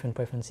aggregate the different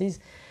preferences.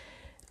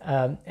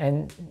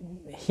 And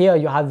here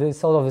you have the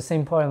sort of the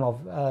same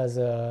problem as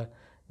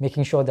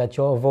making sure that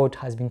your vote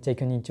has been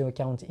taken into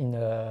account in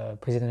a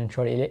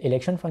presidential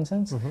election, for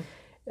instance. Mm-hmm.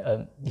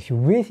 If you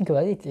really think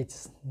about it,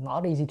 it's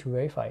not easy to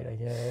verify.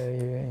 Like,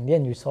 in the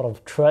end, you sort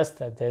of trust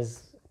that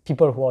there's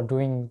people who are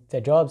doing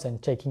their jobs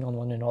and checking on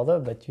one another,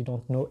 but you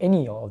don't know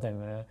any of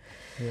them.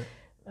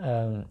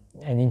 And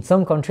in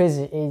some countries,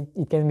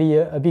 it can be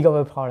a big of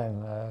a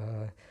problem.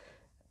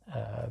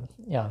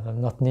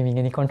 I'm not naming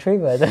any country,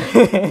 but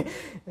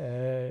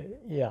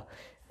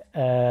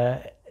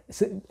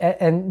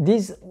and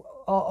these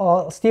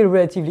are still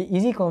relatively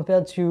easy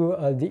compared to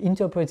the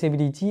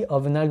interpretability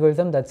of an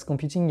algorithm that's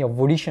computing your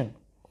volition,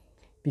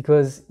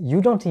 because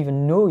you don't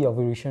even know your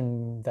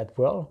volition that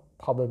well,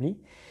 probably,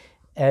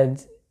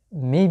 and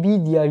maybe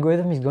the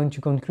algorithm is going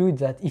to conclude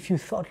that if you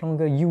thought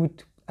longer, you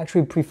would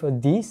actually prefer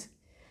this,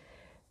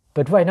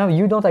 but right now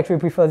you don't actually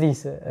prefer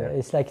this.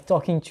 It's like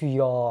talking to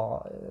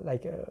your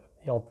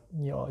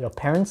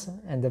parents,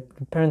 and the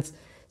parents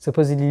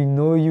supposedly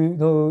know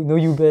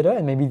you better,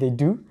 and maybe they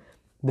do.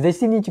 But they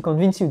still need to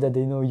convince you that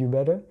they know you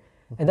better.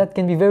 Mm-hmm. And that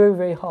can be very,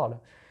 very hard.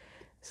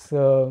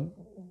 So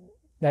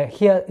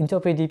here,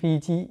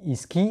 interpretability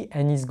is key,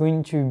 and it's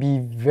going to be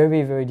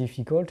very, very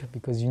difficult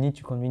because you need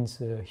to convince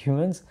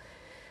humans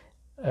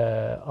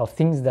of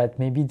things that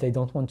maybe they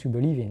don't want to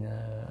believe in.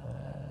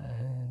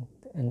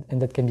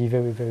 And that can be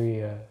very,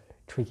 very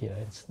tricky.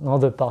 It's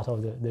another part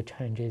of the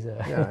challenges.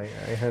 I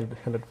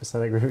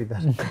 100% agree with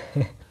that.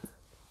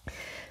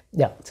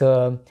 Yeah,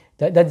 so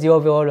that's the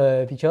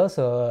overall picture.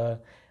 So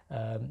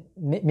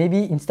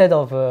maybe instead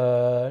of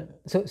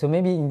so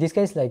maybe in this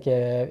case, like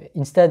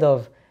instead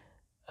of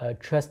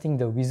trusting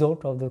the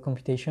result of the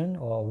computation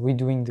or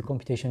redoing the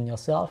computation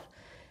yourself,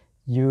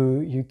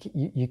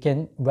 you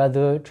can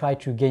rather try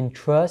to gain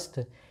trust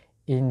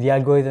in the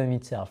algorithm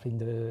itself,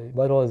 in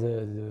what are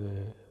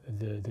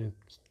the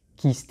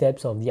key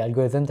steps of the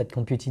algorithm that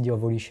computed your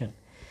volition.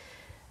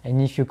 And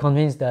if you're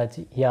convinced that,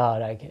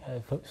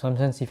 for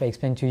instance, if I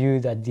explain to you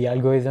that the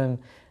algorithm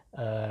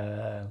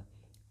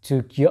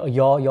took your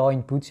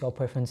inputs, your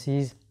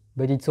preferences,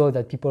 but it's so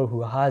that people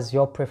who has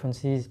your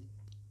preferences,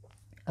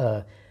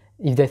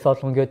 if they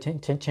thought longer,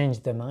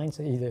 change their minds.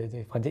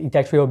 It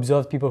actually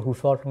observed people who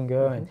thought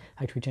longer and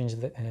actually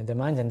changed their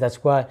minds, and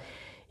that's why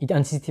it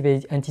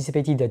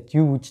anticipated that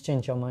you would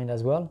change your mind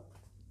as well.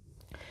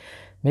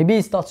 Maybe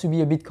it starts to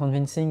be a bit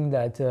convincing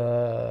that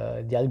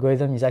the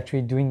algorithm is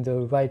actually doing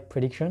the right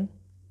prediction,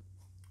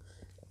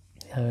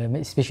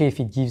 especially if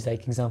it gives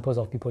like examples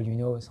of people you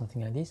know or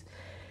something like this.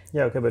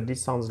 Yeah, okay, but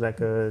this sounds like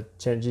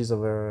changes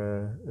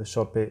over a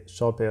short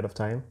period of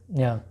time.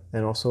 Yeah.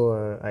 And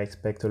also I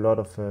expect a lot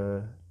of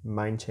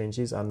mind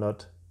changes are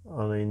not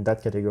in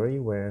that category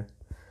where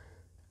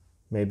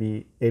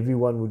maybe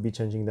everyone would be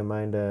changing their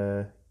mind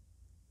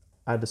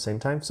at the same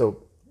time.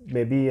 So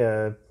maybe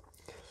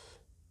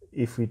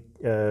if we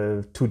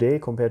today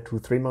compared to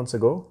 3 months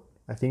ago,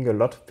 I think a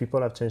lot of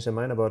people have changed their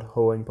mind about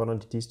how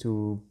important it is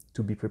to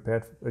be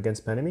prepared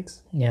against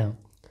pandemics. Yeah.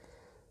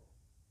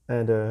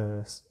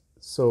 And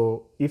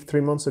so if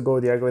 3 months ago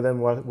the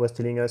algorithm was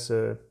telling us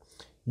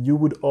you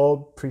would all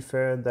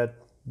prefer that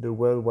the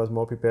world was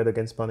more prepared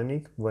against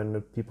pandemic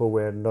when people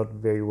were not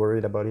very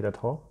worried about it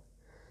at all.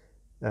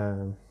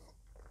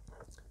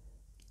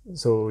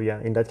 So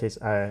yeah, in that case,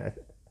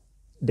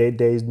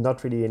 there is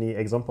not really any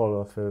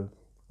example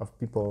of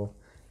people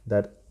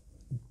that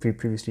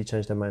previously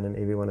changed their mind and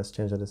everyone has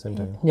changed at the same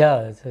time.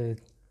 Yeah,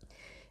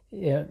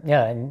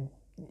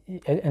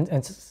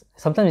 and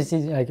sometimes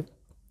it's like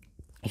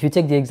if you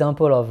take the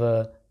example of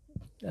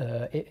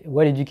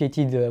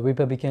well-educated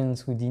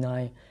Republicans who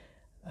deny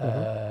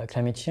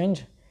climate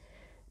change,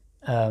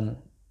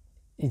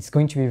 it's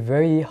going to be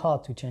very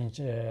hard to change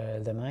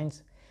their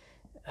minds,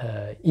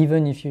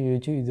 even if you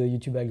do the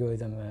YouTube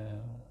algorithm.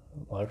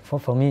 Well,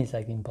 for me, it's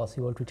like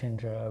impossible to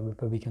change a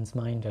Republican's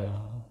mind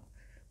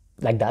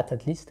like that,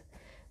 at least.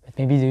 But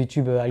maybe the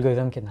YouTube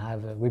algorithm can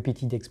have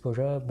repeated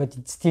exposure, but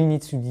it still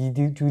needs to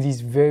do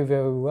this very,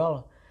 very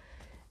well.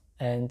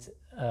 And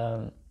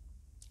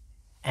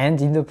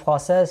in the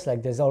process,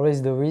 like there's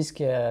always the risk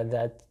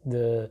that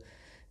the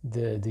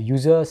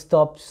user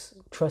stops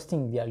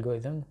trusting the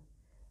algorithm,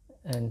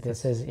 and they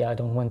says, yeah, I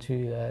don't want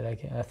to,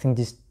 I think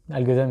this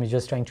algorithm is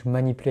just trying to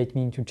manipulate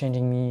me into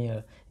changing me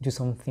into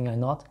something I'm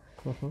not.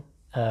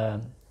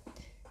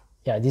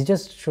 Yeah, this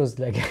just shows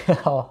like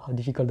how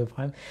difficult the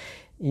problem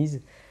is.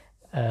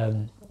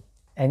 And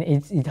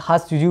it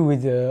has to do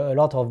with a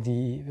lot of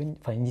the,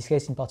 in this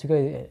case in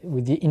particular,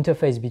 with the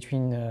interface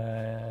between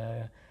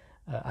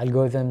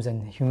algorithms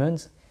and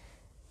humans.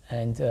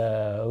 And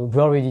we've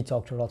already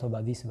talked a lot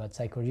about this, about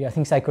psychology. I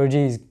think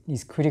psychology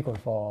is critical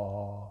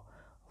for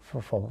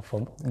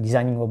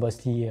designing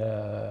robustly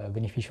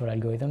beneficial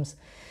algorithms,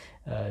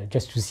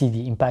 just to see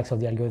the impacts of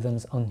the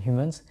algorithms on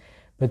humans.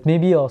 But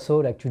maybe also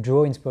like to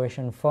draw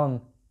inspiration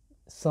from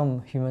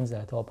some humans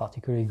that are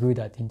particularly good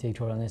at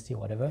intellectual honesty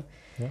or whatever,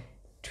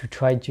 to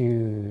try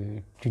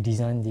to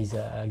design these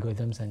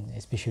algorithms, and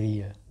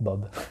especially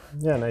Bob.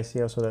 Yeah, and I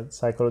see also that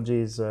psychology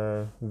is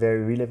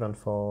very relevant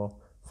for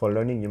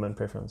learning human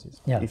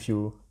preferences. Yeah.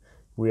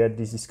 We had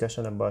this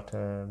discussion about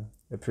a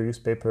previous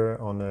paper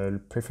on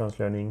preference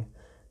learning,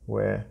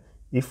 where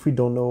if we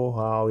don't know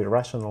how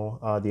irrational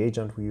are the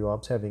agents we are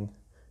observing,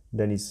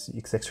 then it's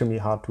extremely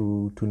hard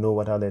to know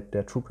what are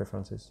their true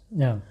preferences.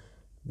 Yeah.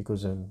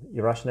 Because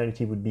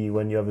irrationality would be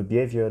when you have a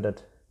behavior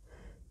that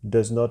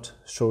does not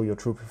show your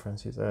true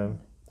preferences.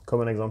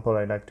 Common example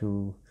I like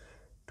to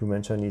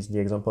mention is the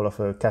example of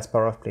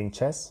Kasparov playing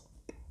chess,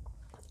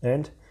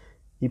 and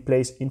he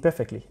plays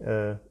imperfectly.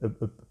 A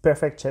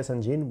perfect chess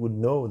engine would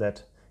know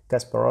that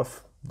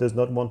Kasparov does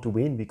not want to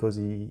win because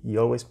he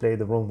always plays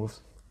the wrong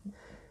moves.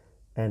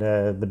 And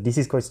but this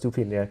is quite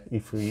stupid. Yeah,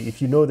 if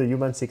you know the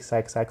human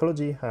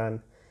psychology, and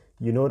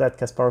you know that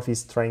Kasparov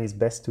is trying his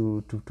best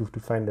to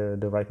find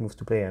the right moves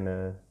to play,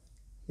 and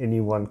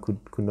anyone could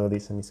know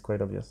this, and it's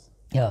quite obvious.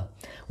 Yeah,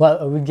 well,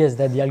 I would guess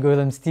that the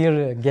algorithm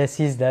still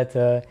guesses that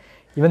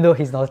even though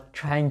he's not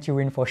trying to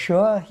win for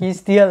sure, he's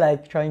still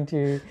like trying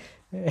to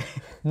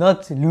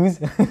not lose.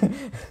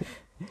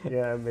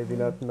 Yeah, maybe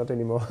not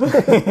anymore.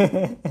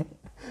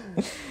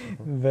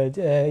 But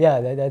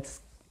yeah,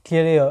 that's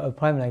clearly a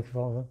problem, like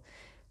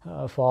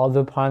for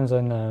other problems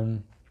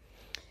on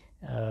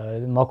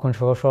more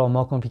controversial or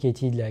more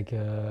complicated, like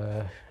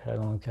I don't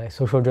know, like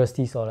social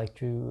justice or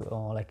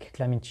like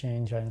climate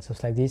change and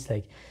stuff like this.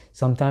 Like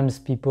sometimes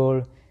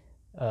people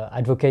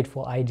advocate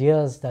for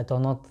ideas that are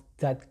not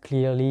that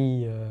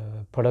clearly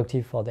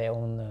productive for their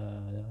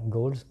own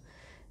goals,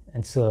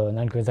 and so an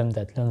algorithm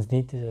that learns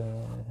it,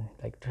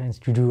 like tries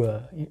to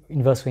do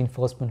inverse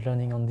reinforcement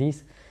learning on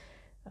this,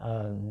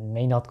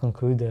 may not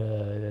conclude.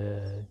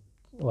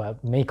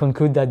 May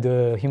conclude that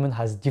the human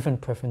has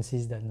different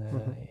preferences than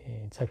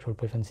its actual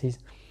preferences.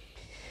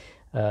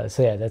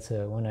 So yeah, that's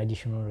one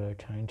additional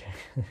challenge.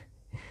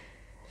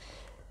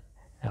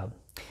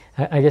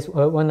 I guess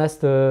one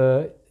last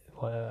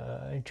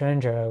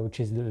challenge, which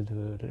is the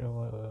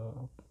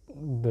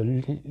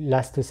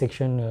last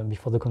section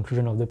before the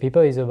conclusion of the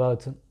paper, is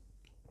about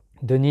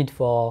the need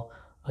for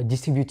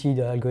distributed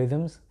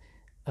algorithms.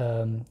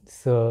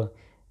 So,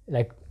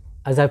 like,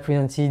 as I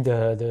presented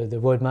the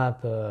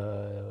roadmap,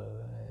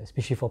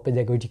 especially for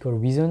pedagogical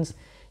reasons,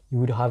 you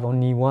would have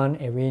only one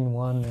Erin,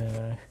 one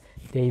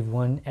Dave,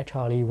 one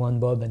Charlie, one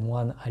Bob, and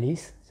one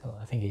Alice. So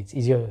I think it's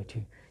easier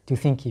to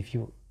think if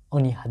you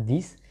only had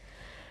this.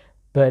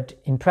 But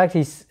in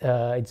practice,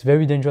 it's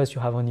very dangerous to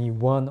have only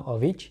one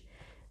of each,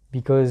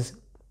 because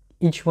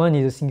each one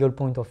is a single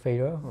point of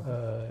failure.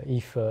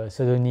 If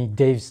suddenly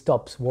Dave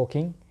stops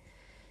walking,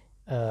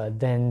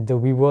 then the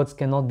rewards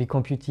cannot be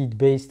computed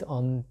based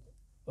on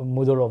a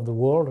model of the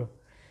world,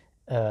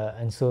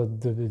 and so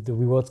the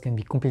rewards can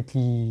be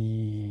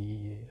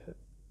completely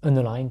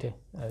unaligned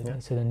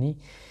suddenly,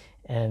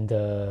 and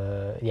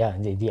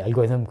the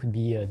algorithm could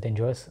be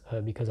dangerous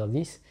because of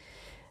this.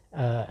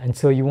 And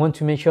so you want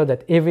to make sure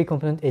that every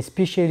component,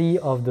 especially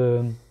of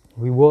the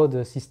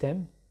reward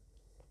system,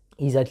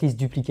 is at least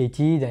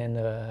duplicated,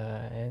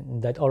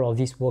 and that all of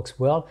this works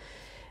well.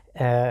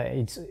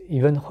 It's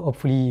even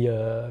hopefully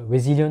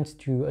resilient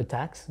to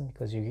attacks,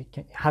 because you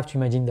have to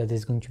imagine that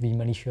there's going to be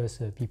malicious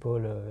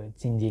people.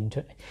 It's in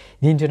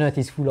the internet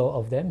is full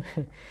of them.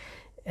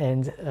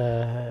 And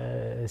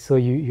so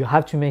you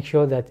have to make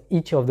sure that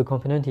each of the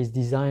components is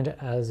designed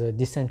as a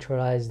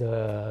decentralized,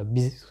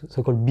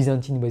 so-called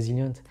Byzantine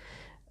resilient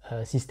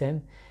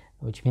system,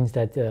 which means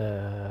that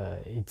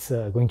it's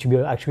going to be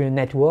actually a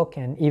network,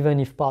 and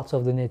even if parts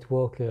of the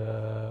network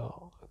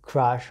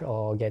crash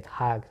or get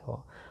hacked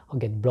or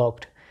get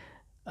blocked,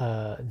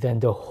 then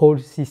the whole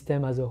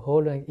system as a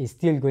whole is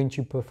still going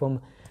to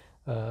perform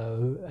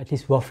at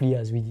least roughly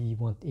as we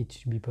want it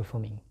to be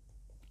performing.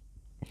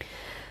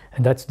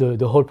 And that's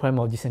the whole prime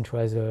of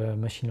decentralized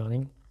machine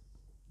learning.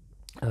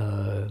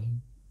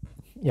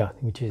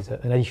 Which is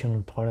an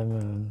additional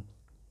problem.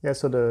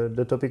 So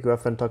the topic we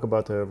often talk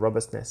about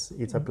robustness,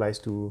 it applies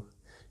to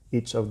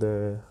each of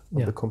the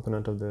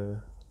component of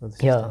the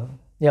system.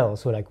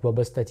 Also like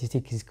robust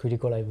statistics is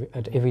critical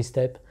at every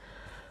step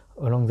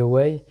along the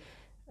way.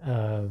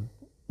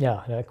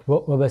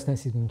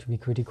 Robustness is going to be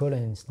critical,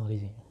 and it's not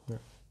easy.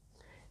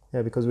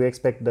 Because we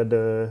expect that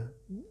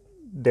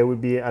there will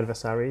be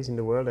adversaries in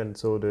the world, and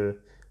so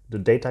the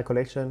data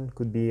collection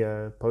could be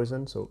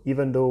poisoned. So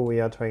even though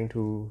we are trying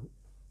to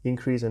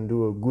increase and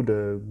do a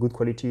good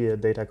quality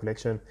data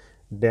collection,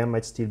 there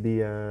might still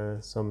be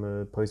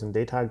some poison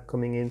data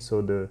coming in.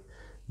 So the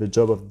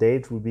job of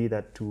DATE would be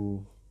that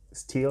to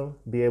still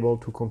be able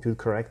to compute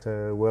correct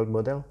world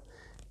model,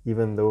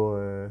 even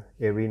though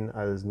Erin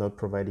has not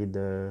provided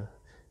the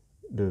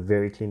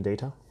very clean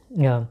data.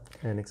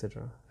 And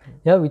etc.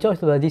 We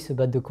talked about this,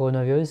 about the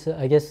coronavirus.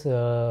 I guess there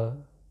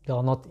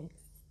are not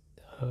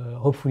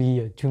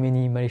hopefully too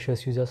many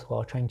malicious users who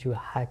are trying to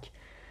hack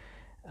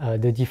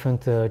the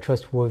different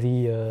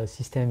trustworthy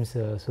systems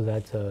so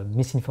that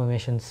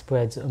misinformation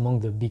spreads among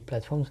the big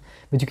platforms.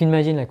 But you can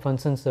imagine, like, for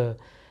instance,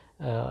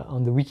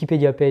 on the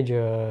Wikipedia page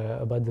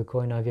about the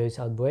coronavirus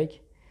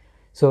outbreak.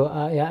 So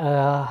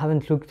I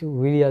haven't looked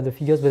really at the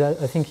figures, but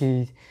I think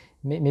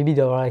maybe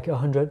there were like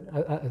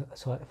 100.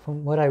 So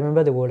from what I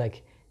remember, there were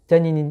like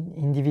 10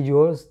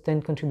 individuals,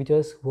 10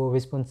 contributors who were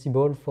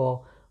responsible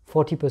for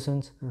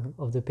 40%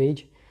 of the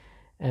page.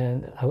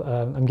 And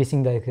I'm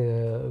guessing like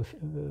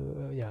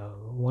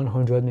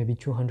 100, maybe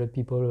 200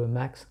 people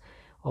max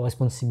are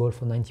responsible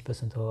for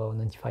 90% or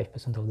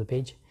 95% of the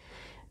page.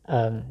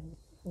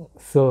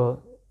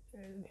 So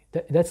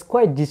that's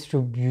quite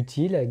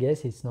distributed, I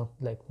guess. It's not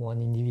like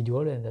one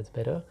individual, and that's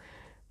better.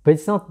 But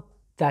it's not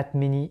that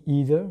many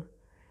either.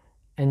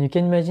 And you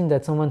can imagine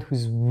that someone who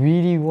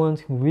really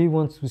wants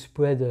to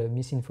spread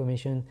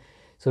misinformation.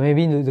 So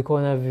maybe the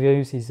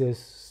coronavirus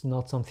is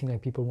not something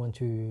like people want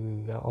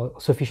to, or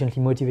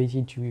sufficiently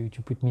motivated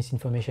to put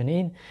misinformation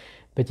in.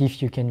 But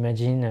if you can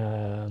imagine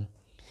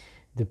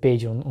the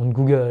page on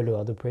Google,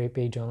 or the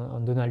page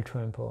on Donald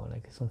Trump, or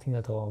like something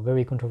that are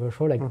very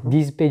controversial, like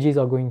these pages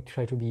are going to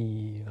try to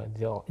be,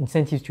 there are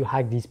incentives to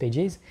hack these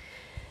pages.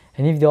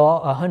 And if there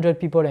are 100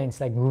 people and it's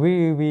like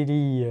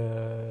really,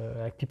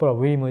 like people are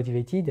really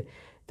motivated,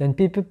 then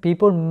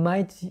people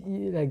might,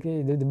 like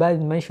the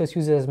bad malicious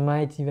users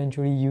might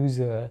eventually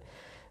use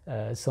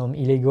some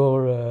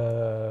illegal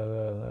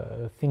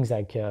things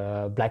like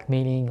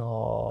blackmailing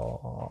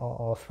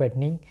or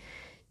threatening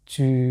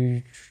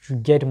to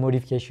get a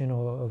modification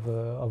of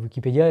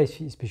Wikipedia,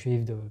 especially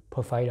if the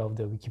profile of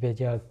the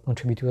Wikipedia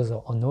contributors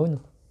are unknown.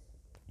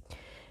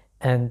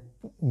 And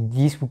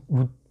this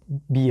would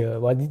be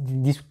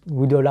this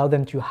would allow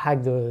them to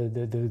hack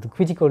the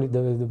critical,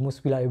 the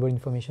most reliable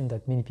information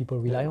that many people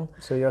rely on.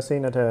 So you're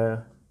saying that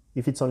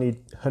if it's only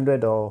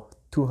 100 or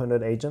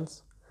 200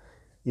 agents,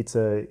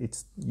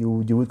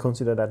 you would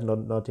consider that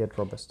not yet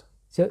robust.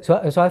 So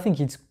I think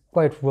it's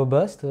quite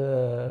robust.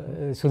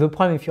 So the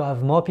problem, if you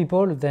have more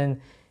people,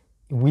 then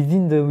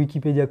within the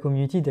Wikipedia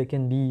community there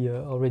can be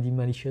already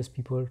malicious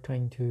people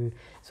trying to.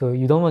 So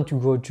you don't want to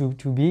grow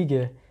too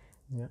big.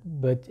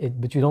 But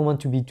you don't want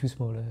to be too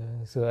small.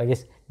 So I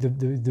guess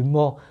the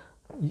more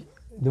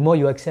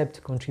you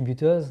accept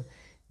contributors,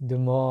 the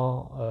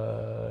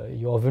more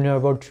you are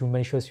vulnerable to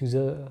malicious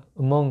users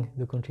among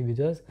the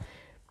contributors.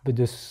 But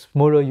the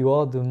smaller you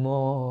are, the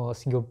more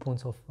single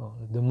points of,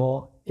 the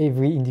more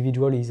every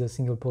individual is a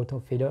single point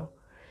of failure.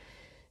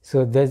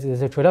 So there's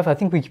a trade-off. I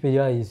think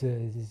Wikipedia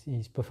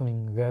is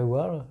performing very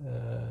well,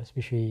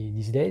 especially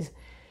these days.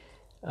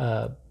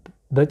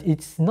 But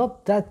it's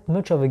not that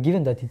much of a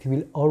given that it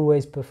will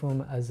always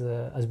perform as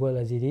well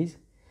as it is.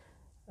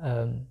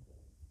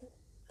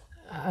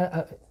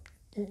 I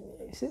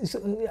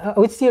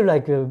would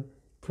still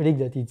predict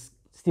that it's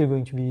still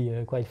going to be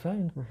quite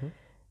fine.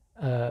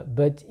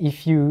 But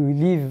if you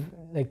live,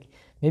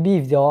 maybe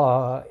if there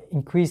are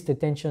increased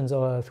tensions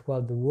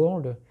throughout the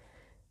world,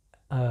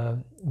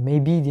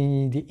 maybe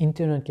the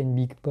internet can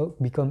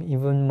become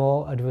even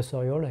more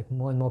adversarial, like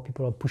more and more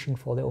people are pushing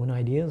for their own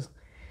ideas.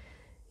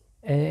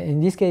 And in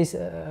this case,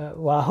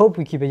 I hope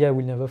Wikipedia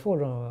will never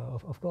fall,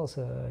 of course.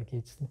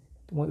 It's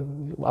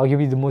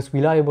arguably the most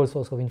reliable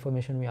source of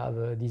information we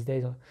have these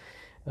days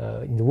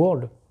in the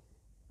world.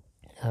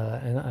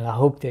 And I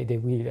hope they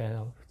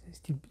will,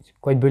 still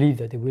quite believe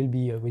that they will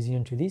be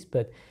resilient to this,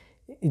 but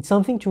it's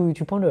something to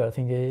ponder. I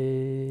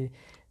think,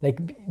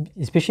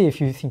 especially if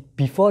you think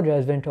before the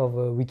advent of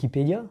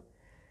Wikipedia,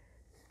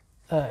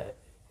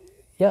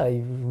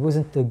 it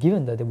wasn't a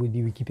given that there would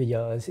be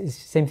Wikipedia. It's the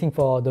same thing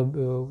for the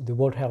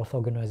World Health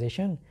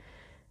Organization.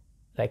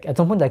 Like at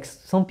some point,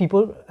 some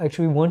people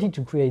actually wanted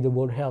to create the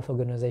World Health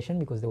Organization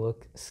because they were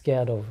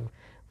scared of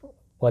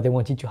they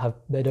wanted to have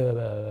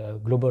better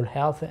global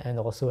health and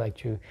also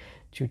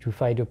to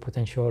fight the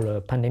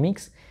potential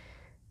pandemics.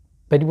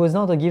 But it was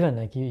not a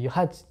given. You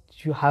had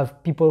to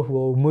have people who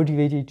were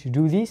motivated to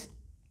do this.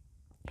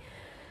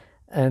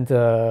 And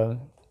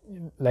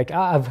like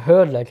I've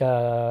heard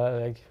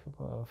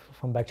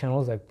from back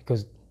channels, like,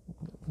 because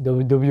the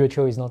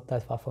WHO is not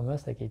that far from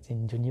us, like it's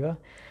in Geneva.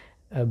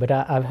 But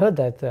I've heard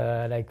that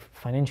like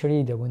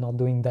financially they were not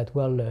doing that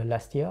well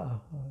last year.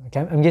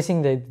 I'm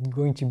guessing they're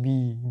going to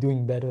be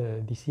doing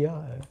better this year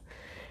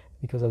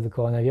because of the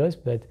coronavirus.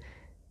 But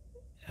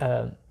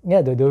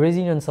yeah, the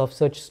resilience of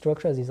such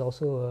structures is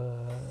also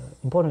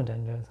important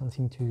and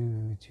something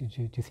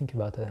to think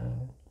about.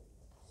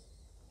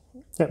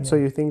 Yeah. So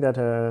you think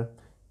that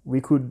we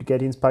could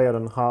get inspired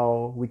on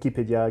how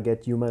Wikipedia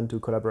get humans to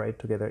collaborate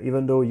together,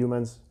 even though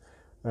humans,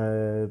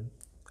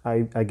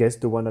 I guess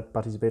the one that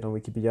participate on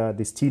Wikipedia,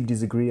 they still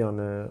disagree on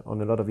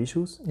a lot of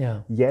issues.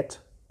 Yeah. Yet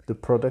the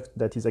product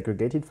that is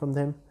aggregated from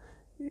them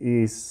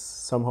is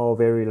somehow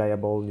very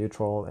reliable,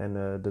 neutral,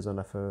 and doesn't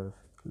have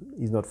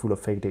is not full of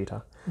fake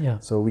data. Yeah.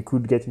 So we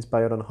could get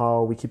inspired on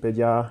how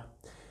Wikipedia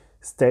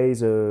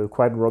stays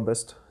quite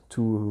robust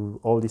to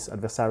all this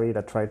adversary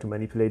that try to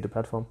manipulate the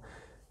platform,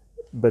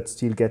 but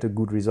still get a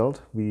good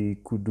result. We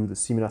could do the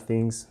similar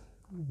things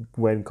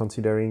when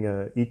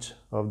considering each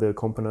of the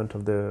component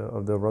of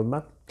the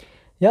roadmap.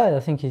 Yeah, I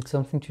think it's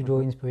something to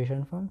draw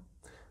inspiration from.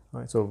 All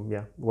right, so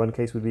yeah, one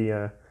case would be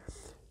a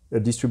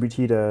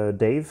distributed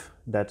Dave,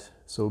 that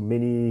so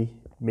many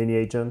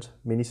agents,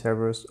 many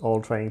servers,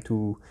 all trying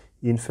to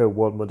infer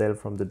world model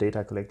from the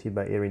data collected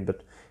by Erin,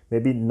 but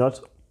maybe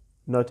not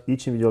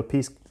each individual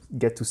piece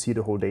get to see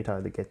the whole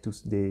data.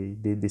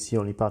 They see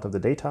only part of the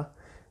data,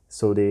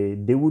 so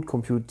they would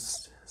compute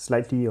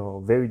slightly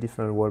or very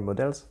different world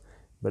models,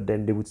 but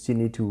then we would still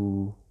need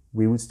to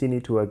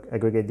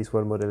aggregate these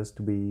world models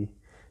to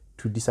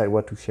decide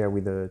what to share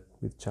with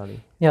Charlie.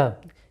 Yeah,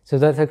 so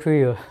that's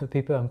actually a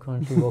paper I'm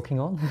currently working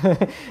on,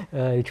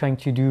 trying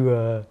to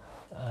do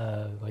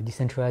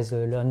decentralized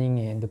learning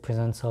in the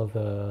presence of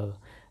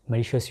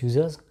malicious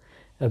users,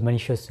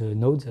 malicious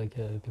nodes, like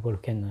people who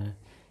can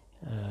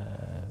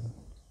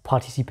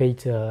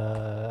participate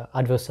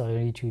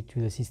adversarially to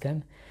the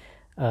system.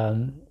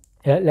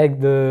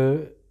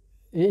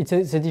 It's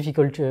a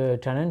difficult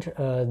challenge.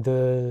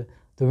 The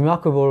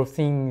remarkable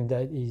thing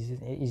that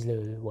is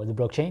the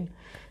blockchain.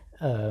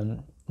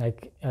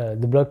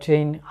 The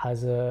blockchain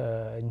has,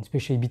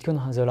 especially Bitcoin,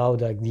 has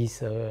allowed like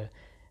this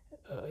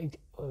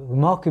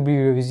remarkably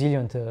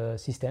resilient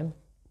system.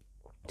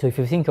 So if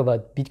you think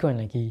about Bitcoin,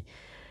 like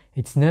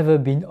it's never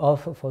been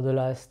off for the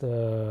last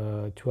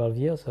 12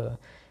 years,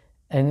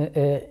 and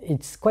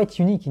it's quite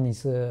unique in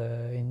its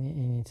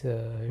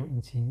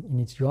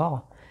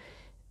genre.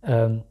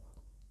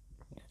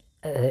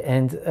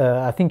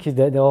 I think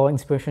that there are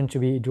inspiration to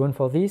be drawn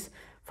from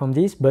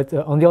this, but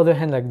on the other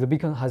hand, like the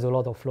Bitcoin has a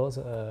lot of flaws.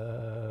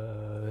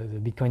 The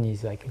Bitcoin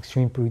is like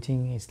extremely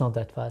polluting. It's not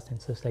that fast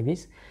and stuff like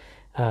this,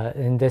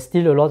 and there's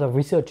still a lot of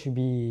research to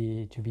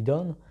be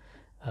done.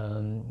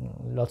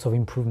 Lots of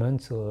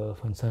improvements. So,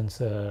 for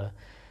instance,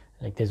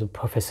 like there's a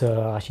professor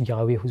Rashid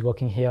Garawi who's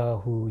working here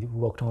who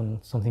worked on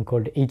something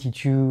called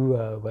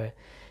 82, where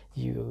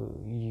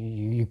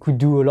you could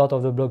do a lot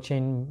of the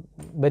blockchain,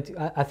 but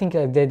I think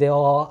there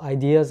are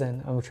ideas,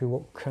 and I'm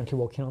actually currently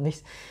working on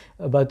this,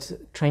 about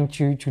trying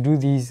to do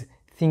these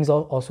things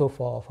also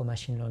for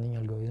machine learning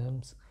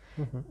algorithms.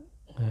 Mm-hmm.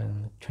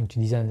 Trying to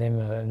design them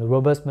in a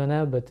robust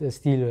manner, but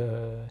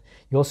still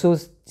you also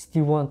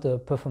still want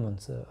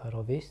performance out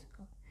of this,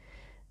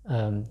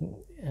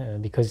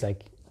 because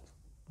like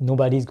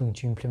nobody's going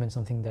to implement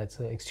something that's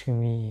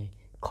extremely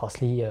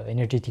costly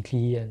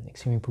energetically and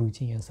extremely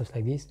polluting and stuff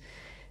like this.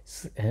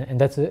 And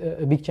that's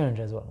a big challenge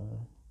as well.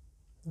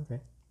 Okay.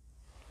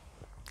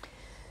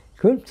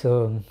 Cool.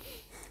 So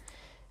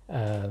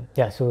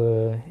yeah.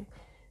 So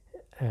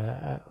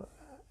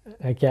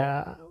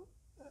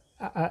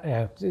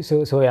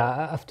So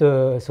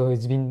after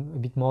it's been a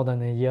bit more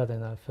than a year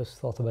than I first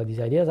thought about these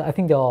ideas. I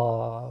think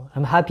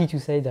I'm happy to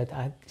say that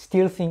I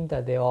still think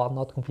that they are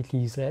not completely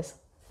useless.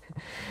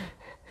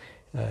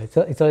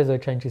 It's always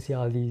trying to see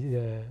how these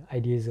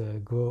ideas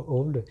grow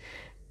old.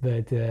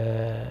 But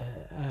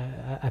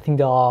I think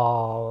they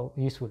are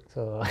useful.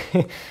 So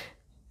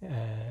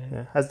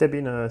yeah. Has there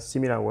been a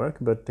similar work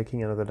but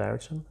taking another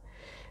direction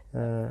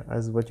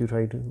as what you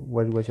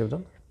have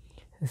done?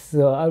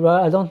 So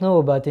I don't know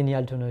about any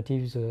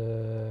alternatives.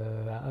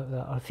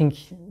 I think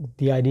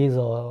the ideas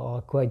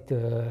are quite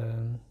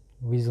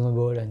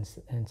reasonable and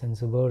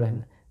sensible,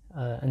 mm-hmm.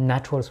 and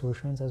natural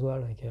solutions as well.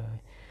 Like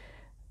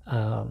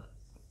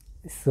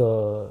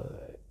so,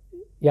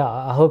 yeah.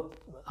 I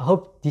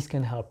hope this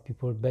can help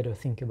people better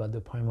think about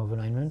the problem of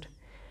alignment,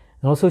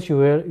 and also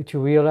to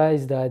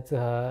realize that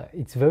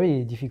it's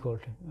very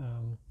difficult.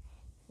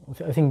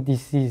 I think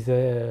this is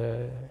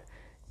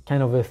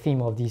kind of a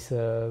theme of this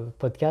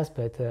podcast,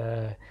 but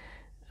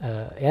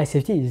AI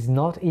safety is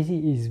not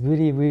easy. It's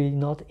really, really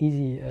not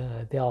easy.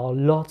 There are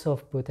lots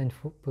of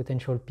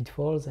potential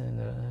pitfalls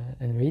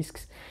and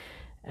risks,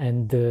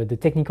 and the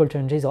technical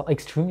challenges are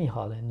extremely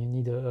hard, and you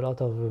need a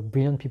lot of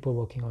brilliant people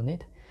working on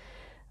it.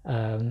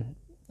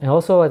 And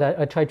also what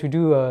I tried to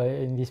do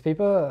in this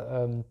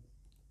paper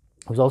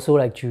was also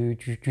like to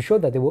show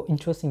that there were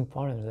interesting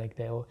problems, like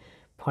there were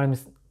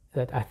problems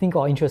that I think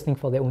are interesting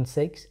for their own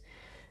sakes.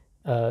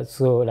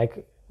 So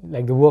like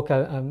the work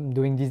I'm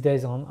doing these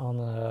days on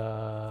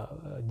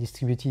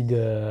distributed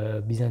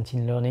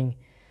Byzantine learning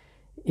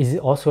is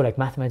also like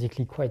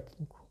mathematically quite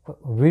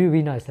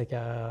really nice.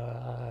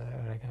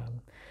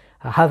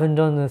 I haven't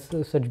done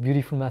such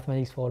beautiful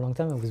mathematics for a long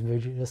time. I was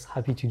just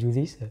happy to do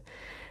this.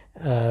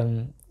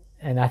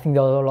 And I think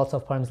there are lots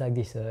of problems like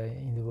this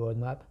in the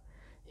roadmap.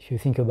 If you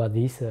think about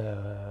this,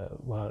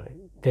 well,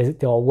 there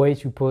are ways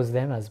to pose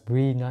them as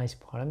really nice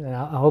problems. And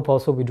I hope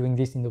also we're doing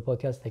this in the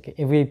podcast, like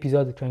every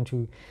episode trying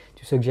to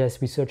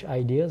suggest research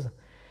ideas.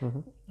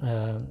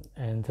 And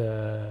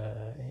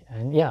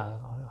yeah,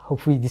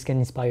 hopefully this can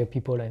inspire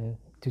people and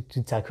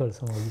to tackle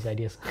some of these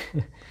ideas.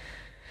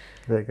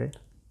 Very great.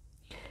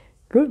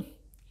 Good.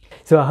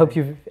 So I hope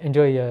you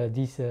enjoy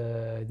this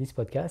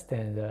podcast,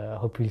 and I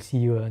hope we'll see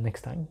you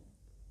next time.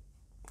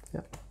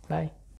 Yeah. Bye.